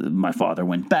of my father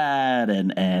went bad,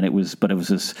 and it was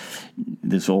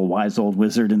this wise old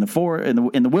wizard in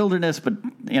the wilderness, but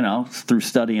through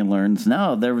study and learns,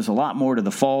 no, there was a lot more to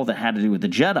the fall that had to do with the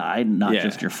Jedi, not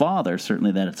just your father.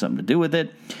 Certainly that had something to do with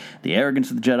it. The arrogance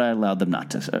of the Jedi allowed them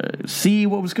not to see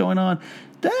what was going on.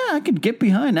 I could get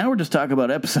behind. Now we're just talking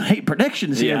about Episode 8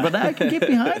 predictions here, but I can get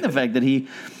behind the fact that he,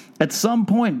 at some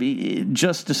point,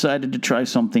 just decided to try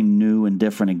something new and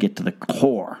different and get to the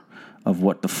core of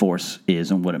what the Force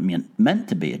is and what it meant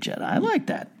to be a Jedi. I like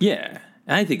that. Yeah.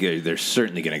 I think they're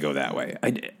certainly going to go that way.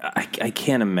 I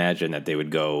can't imagine that they would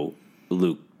go,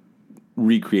 Luke,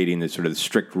 recreating the sort of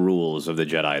strict rules of the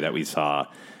Jedi that we saw.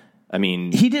 I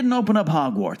mean, he didn't open up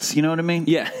Hogwarts. You know what I mean?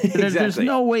 Yeah, exactly. There's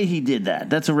no way he did that.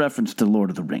 That's a reference to Lord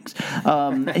of the Rings.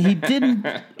 He didn't.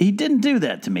 He didn't do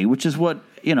that to me, which is what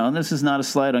And this is not a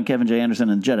slight on Kevin J. Anderson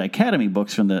and Jedi Academy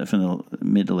books from the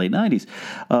mid to late 90s.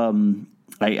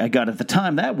 I got at the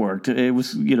time that worked. It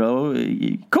was,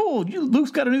 cool.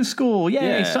 Luke's got a new school.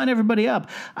 Yay, sign everybody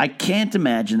up. I can't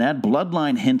imagine that.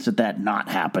 Bloodline hints at that not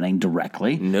happening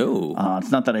directly. No. It's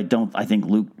not that I think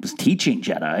Luke was teaching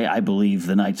Jedi. I believe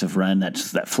the Knights of Ren,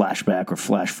 that's that flashback or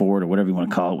flash forward or whatever you want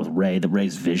to call it with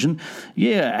Rey's vision.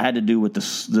 Yeah, it had to do with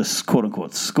this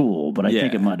quote-unquote school, but I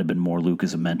think it might have been more Luke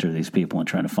as a mentor to these people and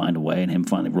trying to find a way, and him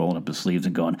finally rolling up his sleeves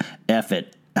and going, F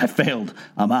it. I failed.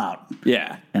 I'm out.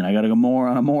 Yeah. And I got to go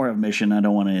on a Moria mission. I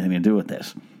don't want anything to do with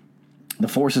this. The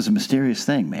Force is a mysterious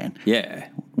thing, man. Yeah.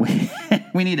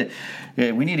 We need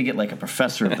to get like a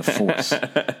professor of the Force.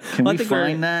 Can we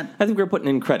find that? I think we're putting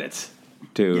in credits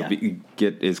to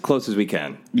get as close as we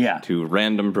can to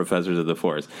random professors of the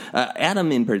Force.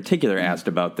 Adam in particular asked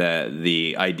about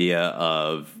the idea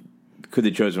of could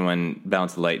the Chosen One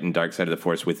balance the light and dark side of the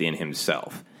Force within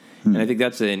himself? And I think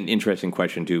that's an interesting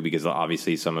question, too, because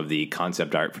obviously some of the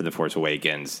concept art for The Force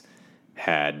Awakens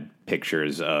had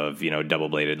pictures of,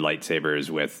 double-bladed lightsabers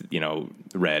with,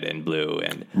 red and blue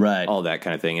and all that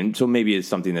kind of thing. And so maybe it's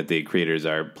something that the creators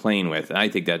are playing with. And I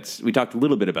think we talked a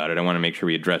little bit about it. I want to make sure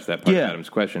we address that part of Adam's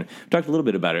question. We talked a little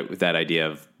bit about it with that idea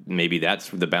of maybe that's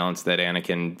the balance that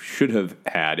Anakin should have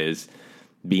had, is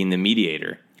being the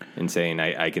mediator. And saying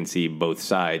I can see both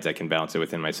sides, I can balance it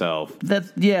within myself.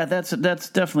 That's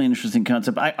definitely an interesting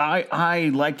concept.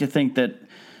 I like to think that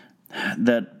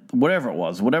whatever it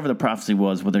was, whatever the prophecy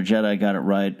was, whether Jedi got it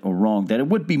right or wrong, that it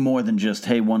would be more than just,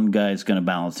 hey, one guy's going to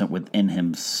balance it within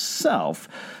himself.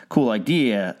 Cool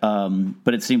idea,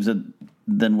 but it seems that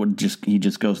then he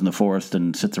just goes in the forest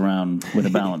and sits around with a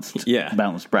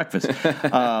balanced breakfast,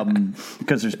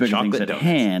 because there's bigger things at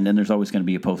hand, and there's always going to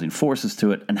be opposing forces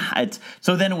to it. And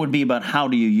so then it would be about how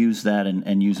do you use that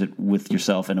and use it with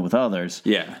yourself and with others,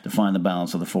 to find the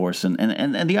balance of the force.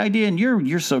 And the idea, and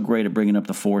you're so great at bringing up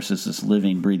the force as this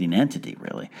living, breathing entity,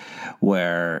 really,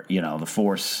 where the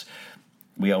force.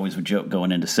 We always would joke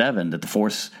going into 7 that the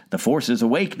force is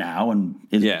awake now and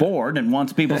is bored and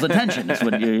wants people's attention. That's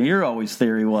what your always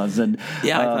theory was. And I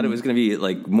thought it was going to be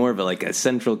like more of a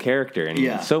central character.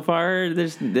 And so far,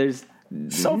 there's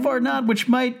so far not, which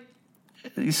might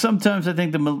sometimes I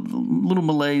think the little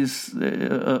malaise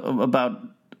about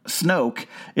Snoke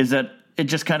is that it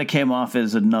just kind of came off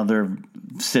as another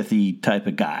Sith-y type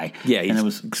of guy. Yeah, and it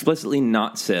was explicitly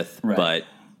not Sith,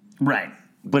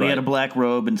 but he had a black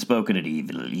robe and spoke in an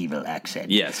evil accent.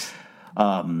 Yes.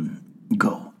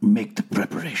 Go, make the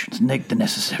preparations, make the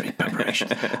necessary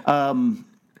preparations.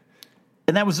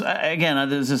 And that was, again,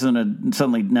 this isn't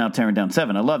suddenly now tearing down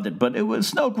 7. I loved it, but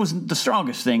Snoke wasn't the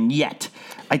strongest thing yet.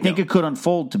 I think it could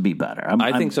unfold to be better.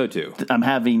 I think so, too. I'm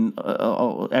having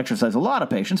exercise a lot of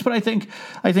patience, but I think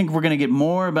we're going to get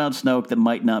more about Snoke that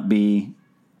might not be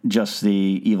just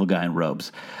the evil guy in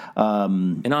robes.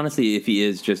 And honestly, if he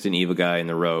is just an evil guy in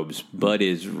the robes, but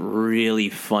is really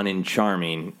fun and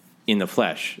charming in the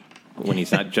flesh, when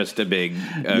he's not just a big,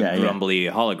 grumbly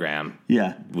hologram,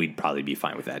 we'd probably be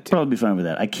fine with that, too. Probably be fine with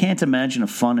that. I can't imagine a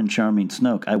fun and charming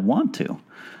Snoke. I want to.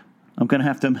 I'm going to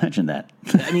have to imagine that.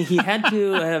 I mean, he had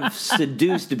to have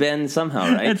seduced Ben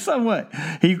somehow, right? In some way.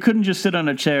 He couldn't just sit on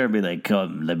a chair and be like,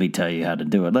 come, let me tell you how to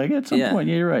do it. Like, at some point,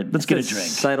 you're right. Let's get a drink.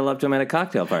 Sidle up to him at a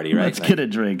cocktail party, right? Let's get a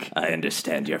drink. I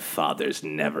understand your father's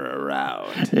never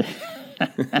around.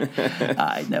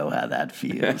 I know how that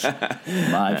feels.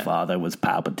 My father was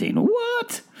Palpatine.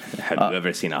 What? Have you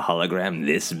ever seen a hologram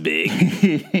this big?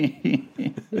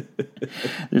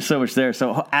 There's so much there.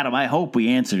 So, Adam, I hope we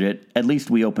answered it. At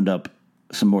least we opened up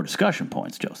some more discussion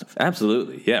points, Joseph.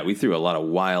 Absolutely. Yeah, we threw a lot of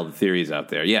wild theories out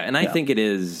there. Yeah, and I think it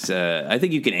is, I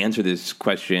think you can answer this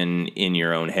question in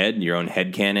your own head, your own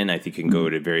headcanon. I think you can go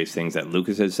to various things that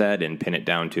Lucas has said and pin it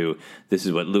down to this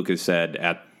is what Lucas said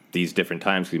at these different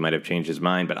times, because he might have changed his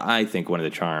mind. But I think one of the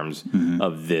charms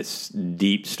of this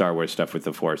deep Star Wars stuff with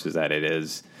the Force is that it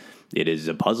is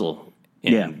a puzzle.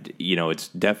 And, it's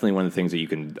definitely one of the things that you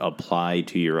can apply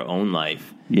to your own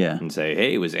life. Yeah. And say,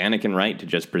 hey, was Anakin right to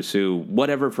just pursue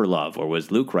whatever for love? Or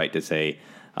was Luke right to say,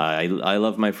 I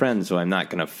love my friends, so I'm not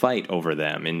going to fight over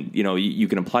them? And, you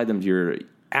can apply them to your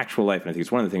actual life. And I think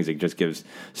it's one of the things that just gives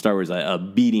Star Wars a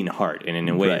beating heart. And in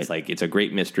a way, it's like it's a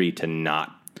great mystery to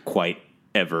not quite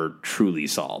ever truly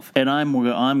solve. And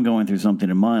I'm going through something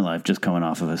in my life, just coming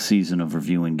off of a season of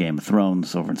reviewing Game of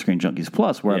Thrones over on Screen Junkies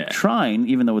Plus, where I'm trying,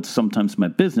 even though it's sometimes my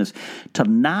business, to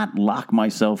not lock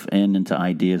myself into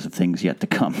ideas of things yet to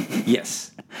come.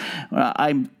 Yes.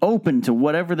 I'm open to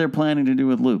whatever they're planning to do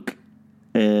with Luke.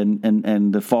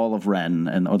 And the fall of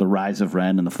Ren, or the rise of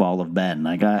Ren and the fall of Ben.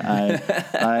 Like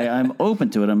I'm open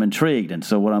to it. I'm intrigued, and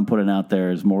so what I'm putting out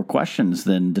there is more questions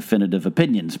than definitive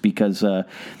opinions, because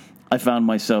I found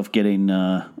myself getting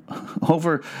a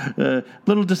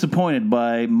little disappointed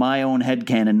by my own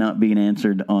headcanon not being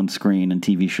answered on screen and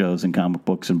TV shows and comic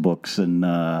books and books, and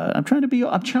I'm trying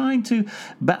to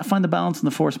find the balance in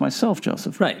the Force myself,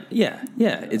 Joseph. Right? Yeah.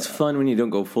 It's fun when you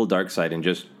don't go full dark side, and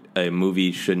just a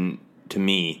movie shouldn't, to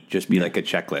me, just be like a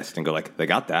checklist and go like, they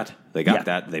got that, they got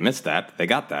that, they missed that, they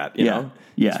got that. You know?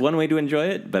 Yeah. It's one way to enjoy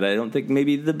it, but I don't think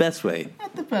maybe the best way.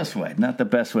 Not the best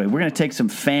way. We're going to take some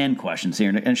fan questions here.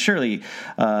 And Shirley,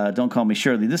 don't call me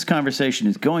Shirley. This conversation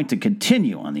is going to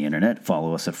continue on the internet.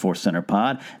 Follow us at Force Center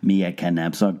Pod, me at Ken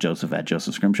Napzok, Joseph at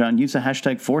Joseph Scrimshaw, and use the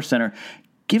hashtag Force Center.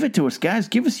 Give it to us, guys.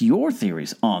 Give us your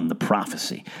theories on the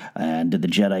prophecy. And did the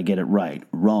Jedi get it right?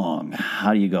 Wrong?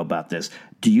 How do you go about this?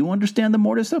 Do you understand the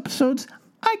Mortis episodes?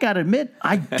 I got to admit,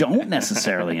 I don't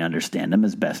necessarily understand them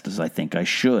as best as I think I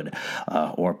should,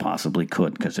 or possibly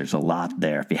could, because there's a lot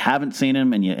there. If you haven't seen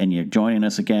them and you're joining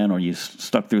us again, or you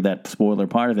stuck through that spoiler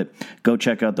part of it, go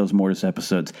check out those Mortis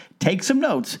episodes. Take some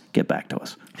notes. Get back to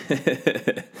us.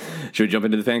 Should we jump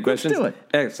into the fan questions? Let's do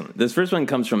it. Excellent. This first one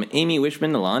comes from Amy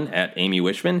Wishman, Alon, at Amy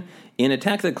Wishman. In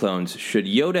Attack of the Clones, should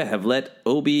Yoda have let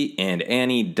Obi and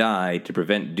Annie die to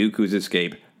prevent Dooku's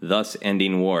escape, thus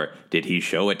ending war? Did he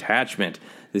show attachment?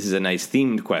 This is a nice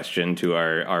themed question to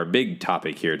our big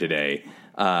topic here today,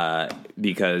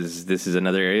 because this is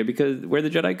another area where the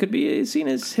Jedi could be seen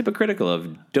as hypocritical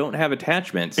of don't have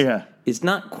attachments. Yeah. It's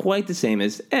not quite the same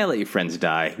as, let your friends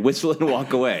die, whistle and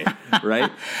walk away,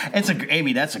 right?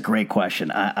 Amy, that's a great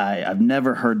question. I've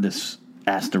never heard this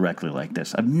asked directly like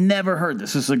this. I've never heard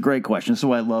this. This is a great question. This is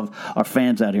why I love our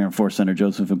fans out here in Force Center,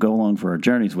 Joseph, who go along for our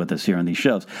journeys with us here on these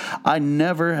shows. I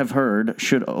never have heard,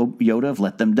 should Yoda have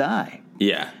let them die?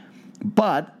 Yeah.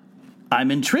 But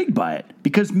I'm intrigued by it,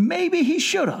 because maybe he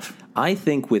should have. I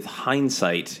think with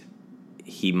hindsight,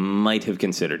 he might have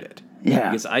considered it. Yeah.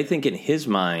 Because I think in his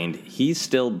mind, he's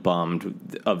still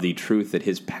bummed of the truth that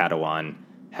his Padawan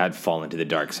had fallen to the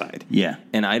dark side. Yeah.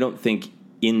 And I don't think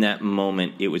in that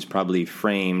moment it was probably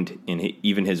framed in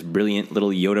even his brilliant little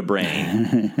Yoda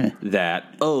brain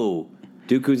that, oh,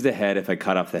 Dooku's the head. If I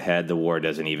cut off the head, the war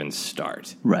doesn't even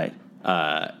start. Right.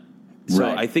 So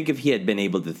I think if he had been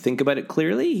able to think about it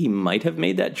clearly, he might have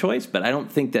made that choice. But I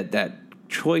don't think that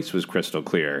choice was crystal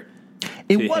clear.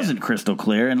 It wasn't crystal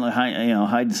clear, and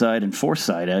hindsight and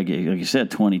foresight, like you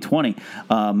said, 2020.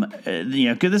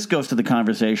 This goes to the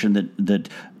conversation that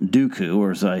Dooku,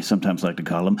 or as I sometimes like to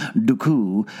call him,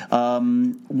 Dooku,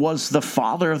 was the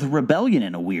father of the rebellion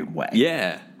in a weird way.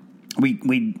 Yeah.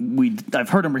 I've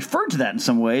heard him referred to that in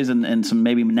some ways, and some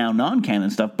maybe now non-canon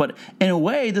stuff. But in a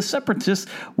way, the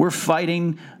Separatists were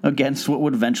fighting against what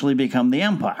would eventually become the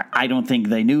Empire. I don't think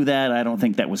they knew that. I don't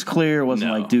think that was clear. It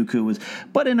wasn't like Dooku was,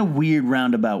 but in a weird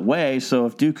roundabout way. So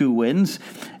if Dooku wins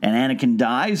and Anakin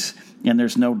dies and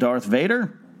there's no Darth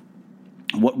Vader,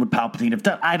 what would Palpatine have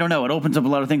done? I don't know. It opens up a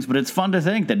lot of things, but it's fun to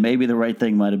think that maybe the right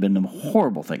thing might have been the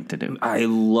horrible thing to do. I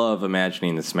love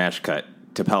imagining the smash cut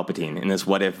to Palpatine in this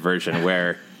what-if version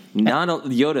where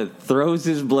Yoda throws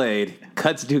his blade,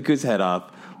 cuts Dooku's head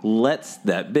off, lets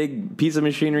that big piece of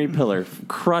machinery pillar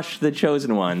crush the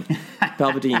Chosen One.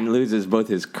 Palpatine loses both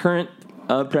his current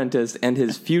apprentice and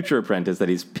his future apprentice that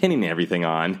he's pinning everything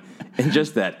on, and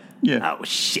just that, oh,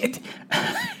 shit.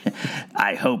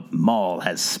 I hope Maul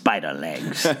has spider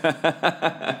legs.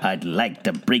 I'd like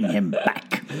to bring him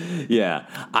back. Yeah,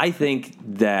 I think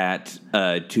that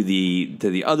to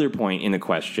the other point in the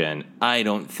question, I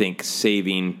don't think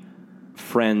saving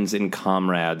friends and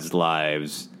comrades'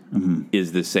 lives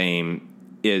is the same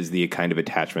as the kind of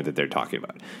attachment that they're talking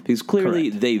about. Because clearly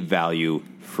they value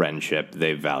friendship,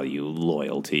 they value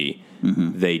loyalty.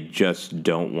 They just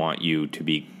don't want you to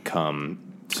become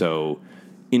so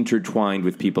intertwined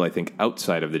with people, I think,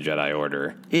 outside of the Jedi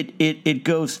Order. It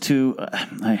goes to...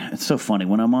 it's so funny.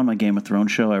 When I'm on my Game of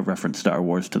Thrones show, I reference Star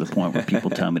Wars to the point where people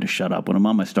tell me to shut up. When I'm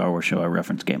on my Star Wars show, I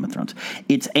reference Game of Thrones.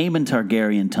 It's Aemon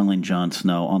Targaryen telling Jon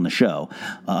Snow on the show,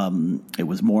 it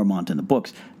was Mormont in the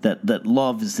books, that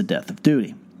love is the death of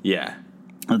duty. Yeah.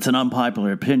 It's an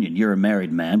unpopular opinion. You're a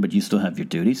married man, but you still have your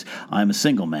duties. I'm a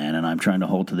single man, and I'm trying to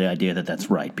hold to the idea that that's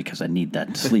right because I need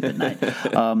that to sleep at night.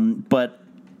 But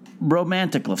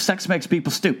romantic love. Sex makes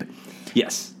people stupid.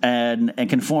 Yes. And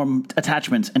can form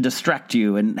attachments and distract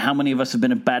you. And how many of us have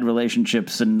been in bad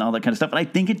relationships and all that kind of stuff? And I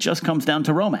think it just comes down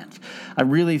to romance. I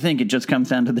really think it just comes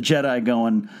down to the Jedi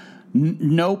going,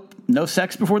 nope, no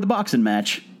sex before the boxing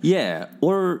match. Yeah,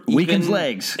 or weakens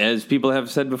legs. As people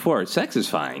have said before, sex is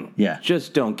fine. Yeah.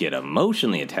 Just don't get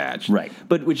emotionally attached. Right.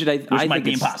 But which might think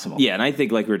be impossible. Yeah, and I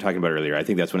think, like we were talking about earlier, I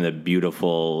think that's one of the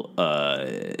beautiful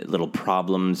little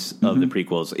problems of the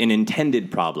prequels, an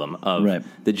intended problem of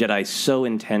the Jedi so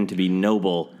intend to be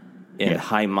noble and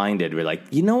high-minded. We're like,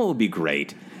 you know what would be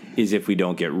great is if we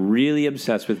don't get really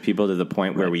obsessed with people to the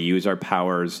point where we use our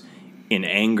powers in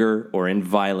anger or in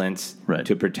violence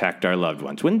to protect our loved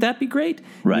ones. Wouldn't that be great?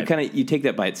 Right. You take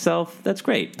that by itself, that's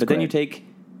great. But then you take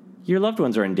your loved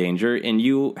ones are in danger and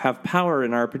you have power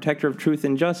and are a protector of truth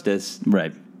and justice.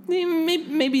 Right.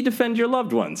 Maybe defend your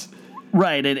loved ones.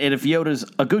 Right. And if Yoda's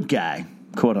a good guy,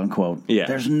 quote unquote,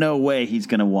 there's no way he's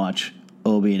going to watch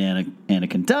Obi and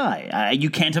Anakin die. You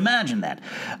can't imagine that.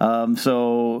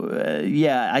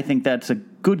 I think that's a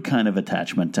good kind of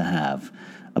attachment to have.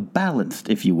 A balanced,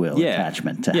 if you will,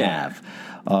 attachment to have.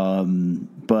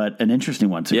 But an interesting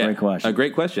one. It's a great question. A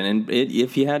great question. And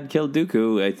if you had killed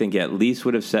Dooku, I think at least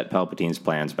would have set Palpatine's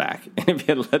plans back. And if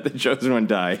you had let the Chosen One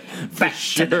die, back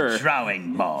to the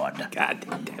drawing board. God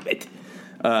damn it.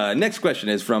 Next question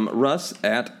is from Russ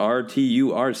at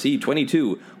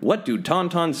RTURC22. What do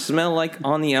Tauntauns smell like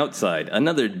on the outside?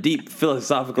 Another deep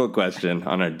philosophical question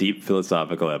on our deep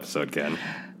philosophical episode, Ken.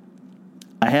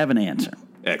 I have an answer.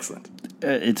 Excellent.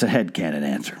 It's a headcanon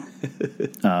answer.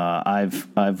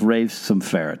 I've raised some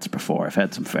ferrets before. I've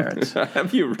had some ferrets.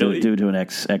 Have you really? Due to an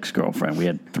ex-girlfriend. We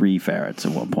had 3 ferrets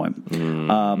at one point.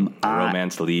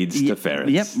 Romance leads to ferrets.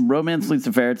 Yep, romance leads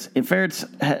to ferrets. And ferrets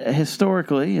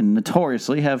historically and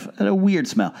notoriously have a weird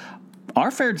smell. Our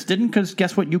ferrets didn't, because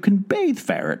guess what? You can bathe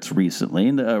ferrets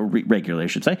regularly, I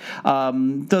should say.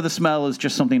 Though the smell is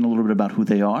just something a little bit about who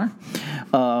they are.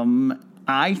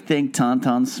 I think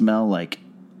Tauntauns smell like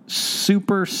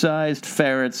super-sized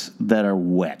ferrets that are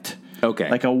wet.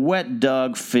 Okay. Like a wet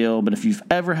dog feel, but if you've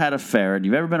ever had a ferret,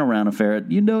 you've ever been around a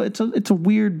ferret, you know it's a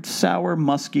weird, sour,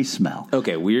 musky smell.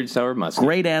 Okay, weird, sour, musky.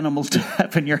 Great animals to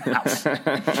have in your house.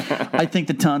 I think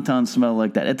the tauntauns smell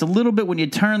like that. It's a little bit when you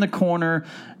turn the corner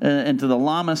into the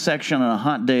llama section on a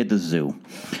hot day at the zoo.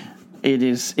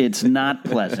 It's not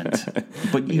pleasant,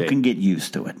 but you can get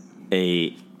used to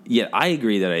it. Yeah, I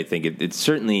agree that I think it's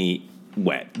certainly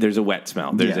wet. There's a wet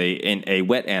smell. There's a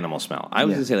wet animal smell. I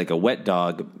was going to say like a wet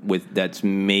dog that's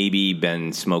maybe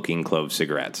been smoking clove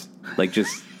cigarettes. Like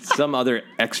just some other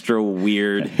extra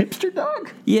weird... A hipster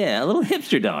dog? Yeah, a little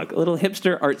hipster dog. A little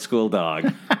hipster art school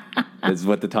dog. That's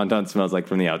what the tauntaun smells like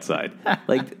from the outside.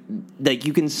 Like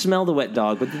you can smell the wet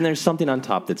dog, but then there's something on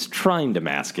top that's trying to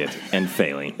mask it and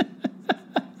failing.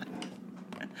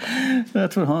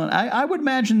 That's what Han... I would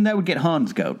imagine that would get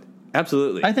Han's goat.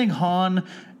 Absolutely. I think Han,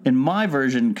 in my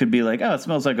version, could be like, oh, it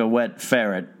smells like a wet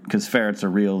ferret, because ferrets are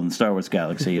real in Star Wars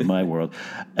Galaxy in my world.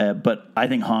 But I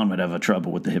think Han would have a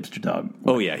trouble with the hipster dog.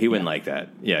 Oh, yeah, he wouldn't like that.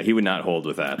 Yeah, he would not hold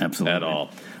with that at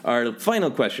all. Our final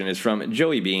question is from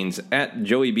Joey Beans, at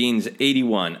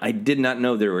JoeyBeans81. I did not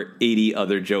know there were 80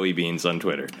 other Joey Beans on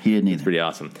Twitter. He didn't either. It's pretty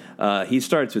awesome. He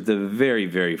starts with the very,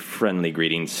 very friendly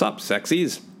greeting. Sup,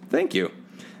 sexies? Thank you.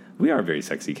 We are very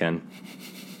sexy, Ken.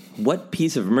 What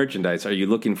piece of merchandise are you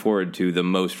looking forward to the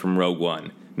most from Rogue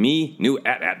One? Me, new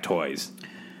AT-AT toys.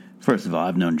 First of all,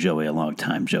 I've known Joey a long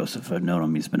time, Joseph. I've known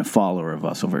him. He's been a follower of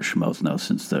us over at Schmoes Know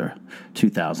since the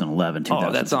 2011,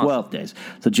 2012 days.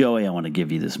 So, Joey, I want to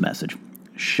give you this message.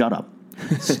 Shut up.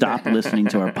 Stop listening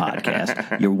to our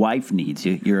podcast. Your wife needs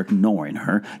you. You're ignoring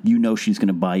her. You know she's going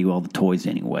to buy you all the toys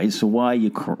anyway. So why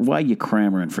are you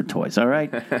clamoring for toys? All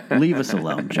right, leave us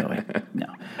alone, Joey. No,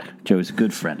 Joey's a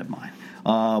good friend of mine.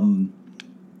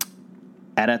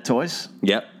 AT-AT toys.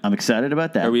 Yep, I'm excited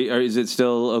about that. Is it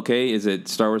still okay? Is it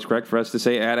Star Wars correct for us to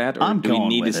say AT-AT, or do we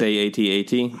need to say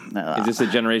AT-AT? Is this a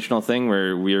generational thing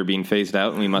where we are being phased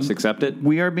out and we must accept it?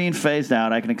 We are being phased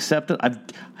out. I can accept it.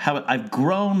 I've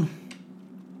grown.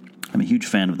 I'm a huge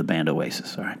fan of the band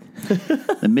Oasis, all right?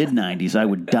 The mid-'90s, I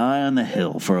would die on the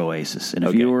hill for Oasis. And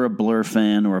if you were a Blur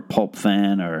fan or a Pulp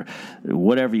fan or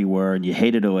whatever you were, and you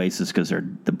hated Oasis because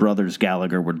the brothers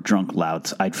Gallagher were drunk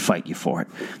louts, I'd fight you for it.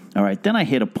 All right, then I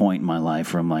hit a point in my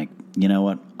life where I'm like, you know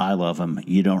what? I love them.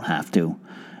 You don't have to.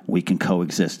 We can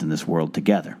coexist in this world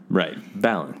together. Right.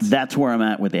 Balance. That's where I'm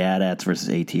at with the AT-ATs versus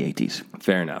AT-ATs.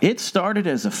 Fair enough. It started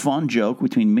as a fun joke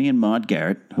between me and Maude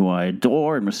Garrett, who I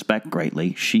adore and respect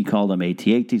greatly. She called them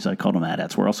AT-ATs. I called them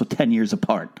AT-ATs. We're also 10 years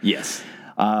apart. Yes.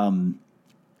 And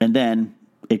then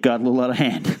it got a little out of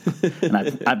hand.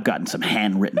 And I've gotten some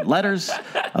handwritten letters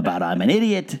about I'm an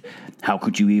idiot. How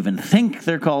could you even think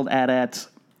they're called AT-ATs?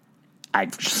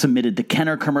 I've submitted the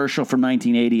Kenner commercial from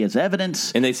 1980 as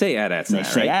evidence. And they say AT-ATs now, They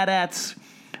say AT-ATs.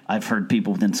 I've heard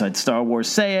people with Inside Star Wars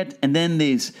say it. And then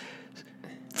these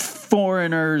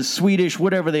foreigners, Swedish,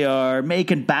 whatever they are,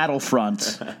 making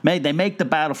Battlefronts. They make the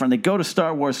Battlefront. They go to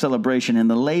Star Wars Celebration, and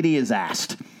the lady is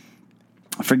asked.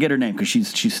 I forget her name because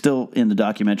she's still in the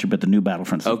documentary, but the new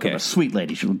Battlefront. Okay. A sweet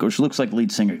lady. She looks like the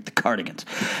lead singer of the Cardigans,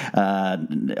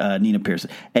 Nina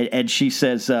Pearson. And she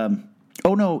says, oh,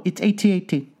 no, it's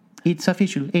AT-AT. It's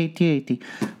official, AT-AT.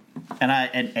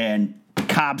 And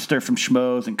Cobster from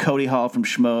Schmoes and Cody Hall from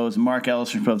Schmoes and Mark Ellis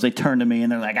from Schmoes, they turn to me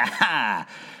and they're like, aha!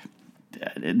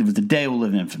 It was the day we'll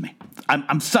live in infamy.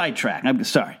 I'm sidetracked. I'm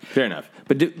sorry. Fair enough.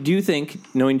 But do you think,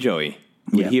 knowing Joey,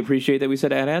 would he appreciate that we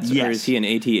said AT-ATs? Yes. Or is he an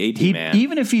AT-AT man?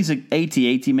 Even if he's an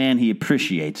AT-AT man, he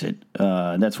appreciates it.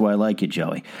 That's why I like you,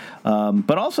 Joey.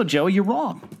 But also, Joey, you're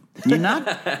wrong. You're not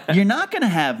going to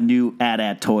have new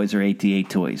AT-AT toys or AT-AT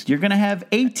toys. You're going to have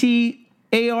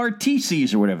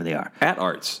AT-ARTCs or whatever they are.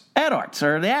 AT-ARTs. AT-ARTs.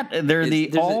 They're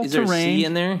the all-terrain. Is there a C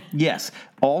in there? Yes.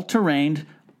 All-terrain,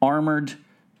 armored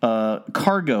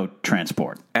cargo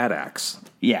transport. AT-ACs.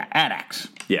 Yeah, AT-ACs.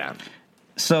 Yeah.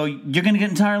 So you're going to get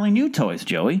entirely new toys,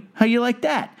 Joey. How you like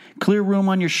that? Clear room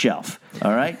on your shelf.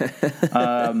 All right.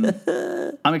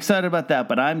 I'm excited about that,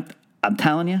 but I'm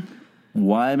telling you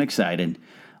why I'm excited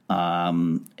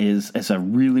is I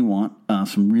really want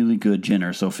some really good Jyn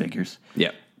Erso figures.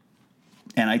 Yep.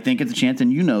 And I think it's a chance,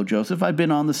 and you know, Joseph, I've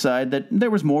been on the side that there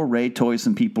was more Rey toys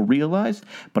than people realized,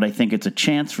 but I think it's a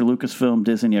chance for Lucasfilm,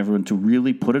 Disney, everyone to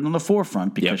really put it on the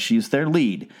forefront because she's their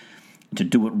lead, to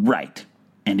do it right,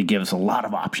 and to give us a lot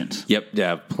of options. Yep, to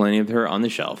have plenty of her on the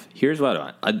shelf. Here's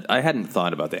what I hadn't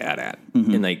thought about the AT-AT.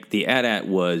 Mm-hmm. And the AT-AT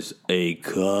was a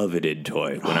coveted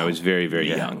toy when I was very, very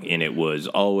young, and it was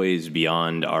always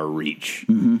beyond our reach.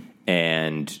 Mm-hmm.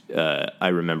 And I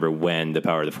remember when The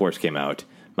Power of the Force came out,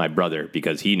 my brother,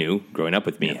 because he knew, growing up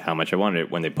with me, how much I wanted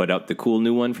it. When they put out the cool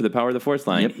new one for the Power of the Force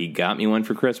line, he got me one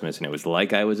for Christmas, and it was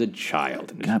like I was a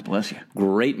child. God bless you.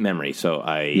 Great memory. So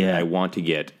I want to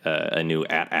get a new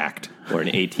AT-ACT or an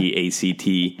AT-ACT,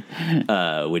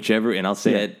 whichever, and I'll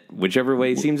say it whichever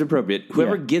way seems appropriate.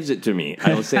 Whoever gives it to me,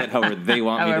 I will say it however they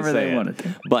want me to say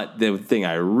it. But the thing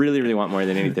I really, really want more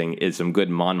than anything is some good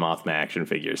Mon Mothma action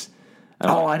figures.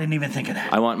 I didn't even think of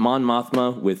that. I want Mon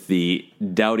Mothma with the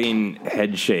doubting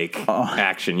head shake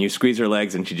action. You squeeze her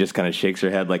legs and she just kind of shakes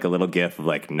her head like a little gif of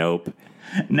like, nope.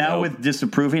 Now with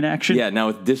disapproving action? Yeah, now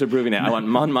with disapproving action. I want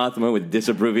Mon Mothma with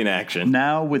disapproving action.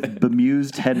 Now with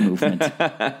bemused head movement.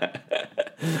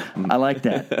 I like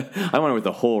that. I want it with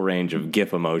the whole range of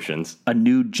gif emotions. A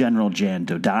new General Jan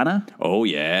Dodonna? Oh,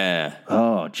 yeah.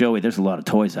 Oh, Joey, there's a lot of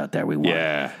toys out there we want.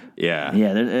 Yeah.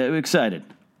 Yeah, they're excited.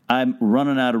 I'm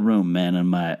running out of room, man.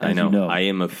 I know. You know. I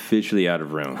am officially out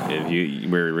of room.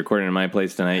 We're recording in my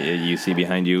place tonight. You see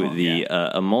behind you the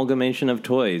amalgamation of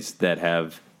toys that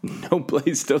have no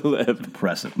place to live.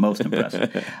 Impressive. Most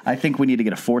impressive. I think we need to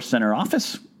get a Force Center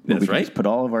office. That's right. Just put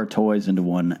all of our toys into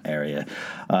one area.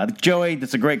 Joey,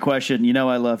 that's a great question. You know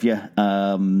I love you.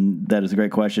 That is a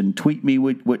great question. Tweet me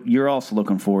what you're also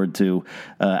looking forward to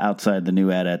outside the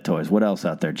new AT-AT toys. What else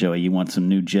out there, Joey? You want some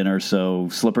new Jyn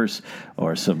Erso slippers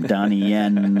or some Donnie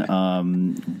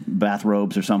Yen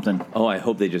bathrobes or something? Oh, I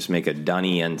hope they just make a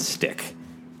Donnie Yen stick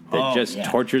that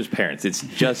tortures parents. It's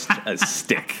just a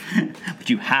stick. But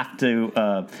you have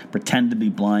to pretend to be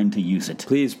blind to use it.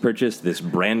 Please purchase this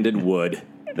branded wood.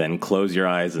 Then close your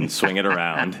eyes and swing it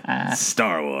around.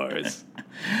 Star Wars.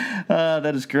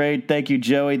 That is great. Thank you,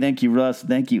 Joey. Thank you, Russ.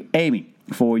 Thank you, Amy,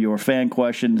 for your fan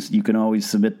questions. You can always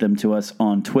submit them to us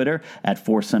on Twitter at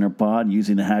Force Center Pod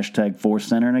using the hashtag Force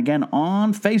Center. And again,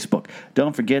 on Facebook.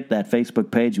 Don't forget that Facebook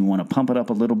page. You want to pump it up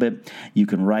a little bit. You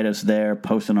can write us there,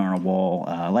 post it on our wall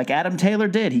like Adam Taylor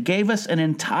did. He gave us an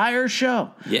entire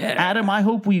show. Yeah. Adam, I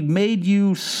hope we made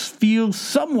you feel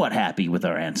somewhat happy with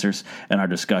our answers and our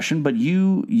discussion, but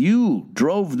you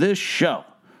drove this show,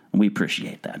 and we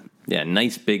appreciate that. Yeah,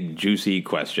 nice, big, juicy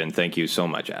question. Thank you so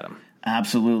much, Adam.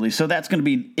 Absolutely. So that's going to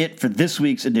be it for this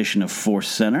week's edition of Force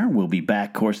Center. We'll be back,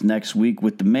 of course, next week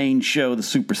with the main show, the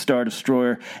Superstar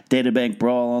Destroyer, Databank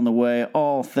Brawl on the way,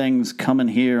 all things coming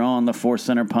here on the Force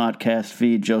Center podcast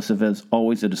feed. Joseph, as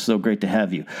always, it is so great to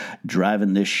have you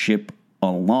driving this ship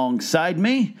alongside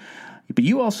me. But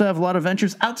you also have a lot of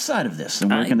ventures outside of this, and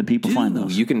where can the people find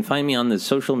those? You can find me on the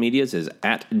social medias as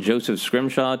at Joseph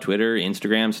Scrimshaw, Twitter,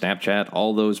 Instagram, Snapchat,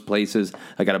 all those places.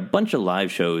 I got a bunch of live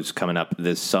shows coming up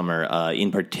this summer. In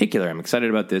particular, I'm excited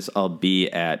about this. I'll be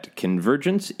at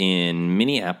Convergence in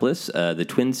Minneapolis, the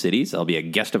Twin Cities. I'll be a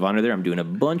guest of honor there. I'm doing a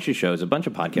bunch of shows, a bunch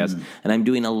of podcasts, and I'm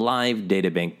doing a live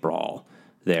Databank Brawl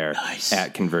there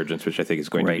at Convergence, which I think is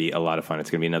going to be a lot of fun. It's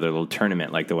going to be another little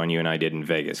tournament like the one you and I did in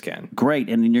Vegas, Ken. Great,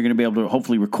 and then you're going to be able to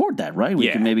hopefully record that, right? We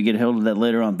can maybe get a hold of that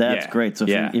later on. That's great. So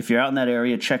if you're out in that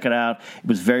area, check it out. It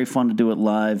was very fun to do it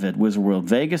live at Wizard World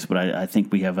Vegas, but I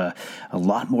think we have a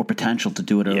lot more potential to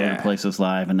do it at other places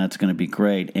live, and that's going to be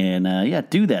great. And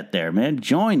do that there, man.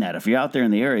 Join that. If you're out there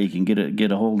in the area, you can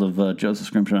get a hold of Joseph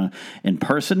Scrimshaw in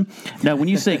person. Now, when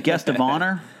you say guest of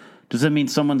honor, does that mean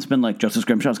someone's been like, Joseph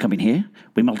Scrimshaw's coming here?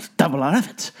 We must double our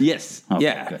efforts. Yes.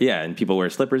 Okay, good. And people wear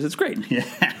slippers. It's great. Yeah,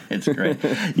 it's great.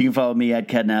 You can follow me at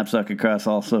Cat Knapsack across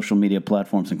all social media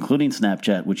platforms, including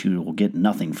Snapchat, which you will get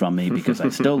nothing from me because I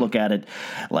still look at it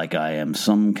like I am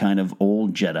some kind of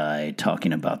old Jedi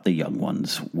talking about the young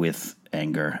ones with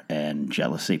anger and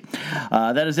jealousy.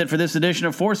 That is it for this edition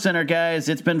of Force Center, guys.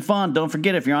 It's been fun. Don't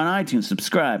forget, if you're on iTunes,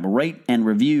 subscribe, rate, and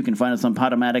review. You can find us on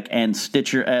Podomatic and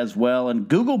Stitcher as well, and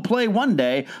Google Play one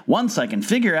day once I can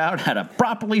figure out how to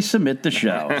properly submit the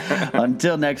show.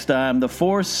 Until next time, the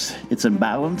Force, it's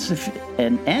imbalanced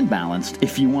and balanced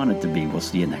if you want it to be. We'll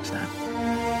see you next time.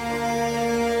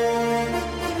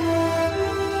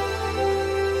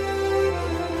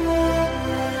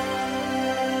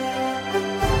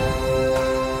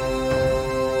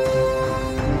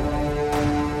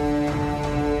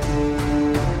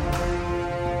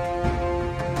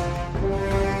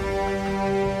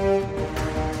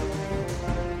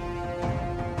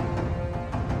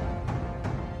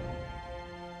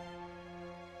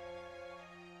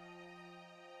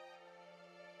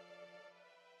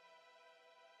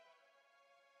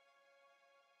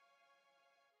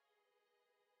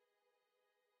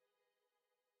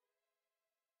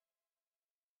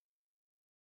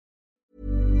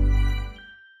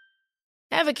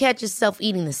 Ever catch yourself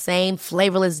eating the same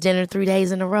flavorless dinner 3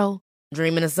 days in a row?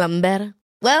 Dreaming of something better?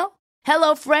 Well,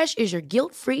 HelloFresh is your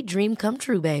guilt-free dream come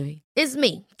true, baby. It's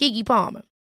me, Keke Palmer.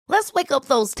 Let's wake up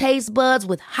those taste buds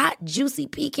with hot, juicy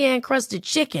pecan-crusted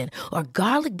chicken or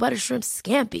garlic butter shrimp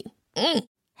scampi.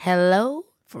 Hello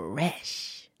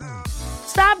Fresh.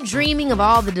 Stop dreaming of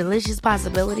all the delicious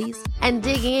possibilities and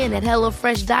dig in at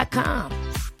HelloFresh.com.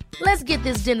 Let's get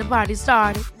this dinner party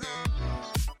started.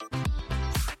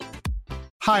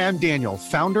 Hi, I'm Daniel,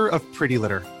 founder of Pretty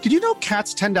Litter. Did you know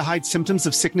cats tend to hide symptoms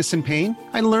of sickness and pain?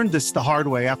 I learned this the hard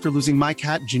way after losing my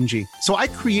cat, Gingy. So I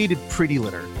created Pretty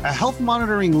Litter, a health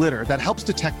monitoring litter that helps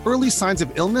detect early signs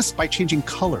of illness by changing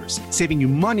colors, saving you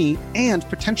money and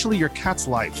potentially your cat's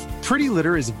life. Pretty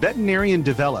Litter is veterinarian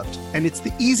developed, and it's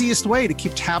the easiest way to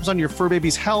keep tabs on your fur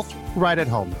baby's health right at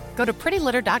home. Go to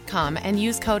prettylitter.com and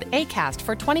use code ACAST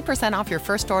for 20% off your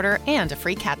first order and a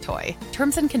free cat toy.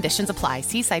 Terms and conditions apply.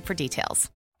 See site for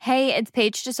details. Hey, it's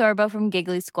Paige DeSorbo from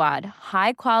Giggly Squad.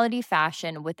 High quality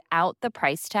fashion without the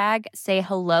price tag. Say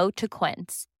hello to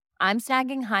Quince. I'm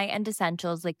snagging high-end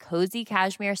essentials like cozy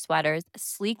cashmere sweaters,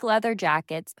 sleek leather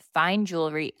jackets, fine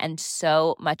jewelry, and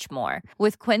so much more.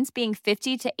 With Quince being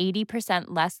 50 to 80%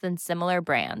 less than similar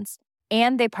brands.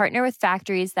 And they partner with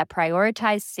factories that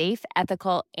prioritize safe,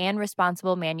 ethical, and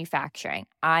responsible manufacturing.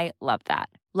 I love that.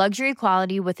 Luxury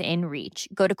quality within reach.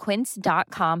 Go to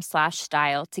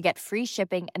quince.com/style to get free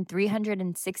shipping and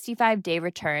 365-day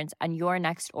returns on your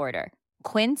next order.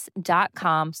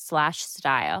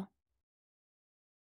 Quince.com/style.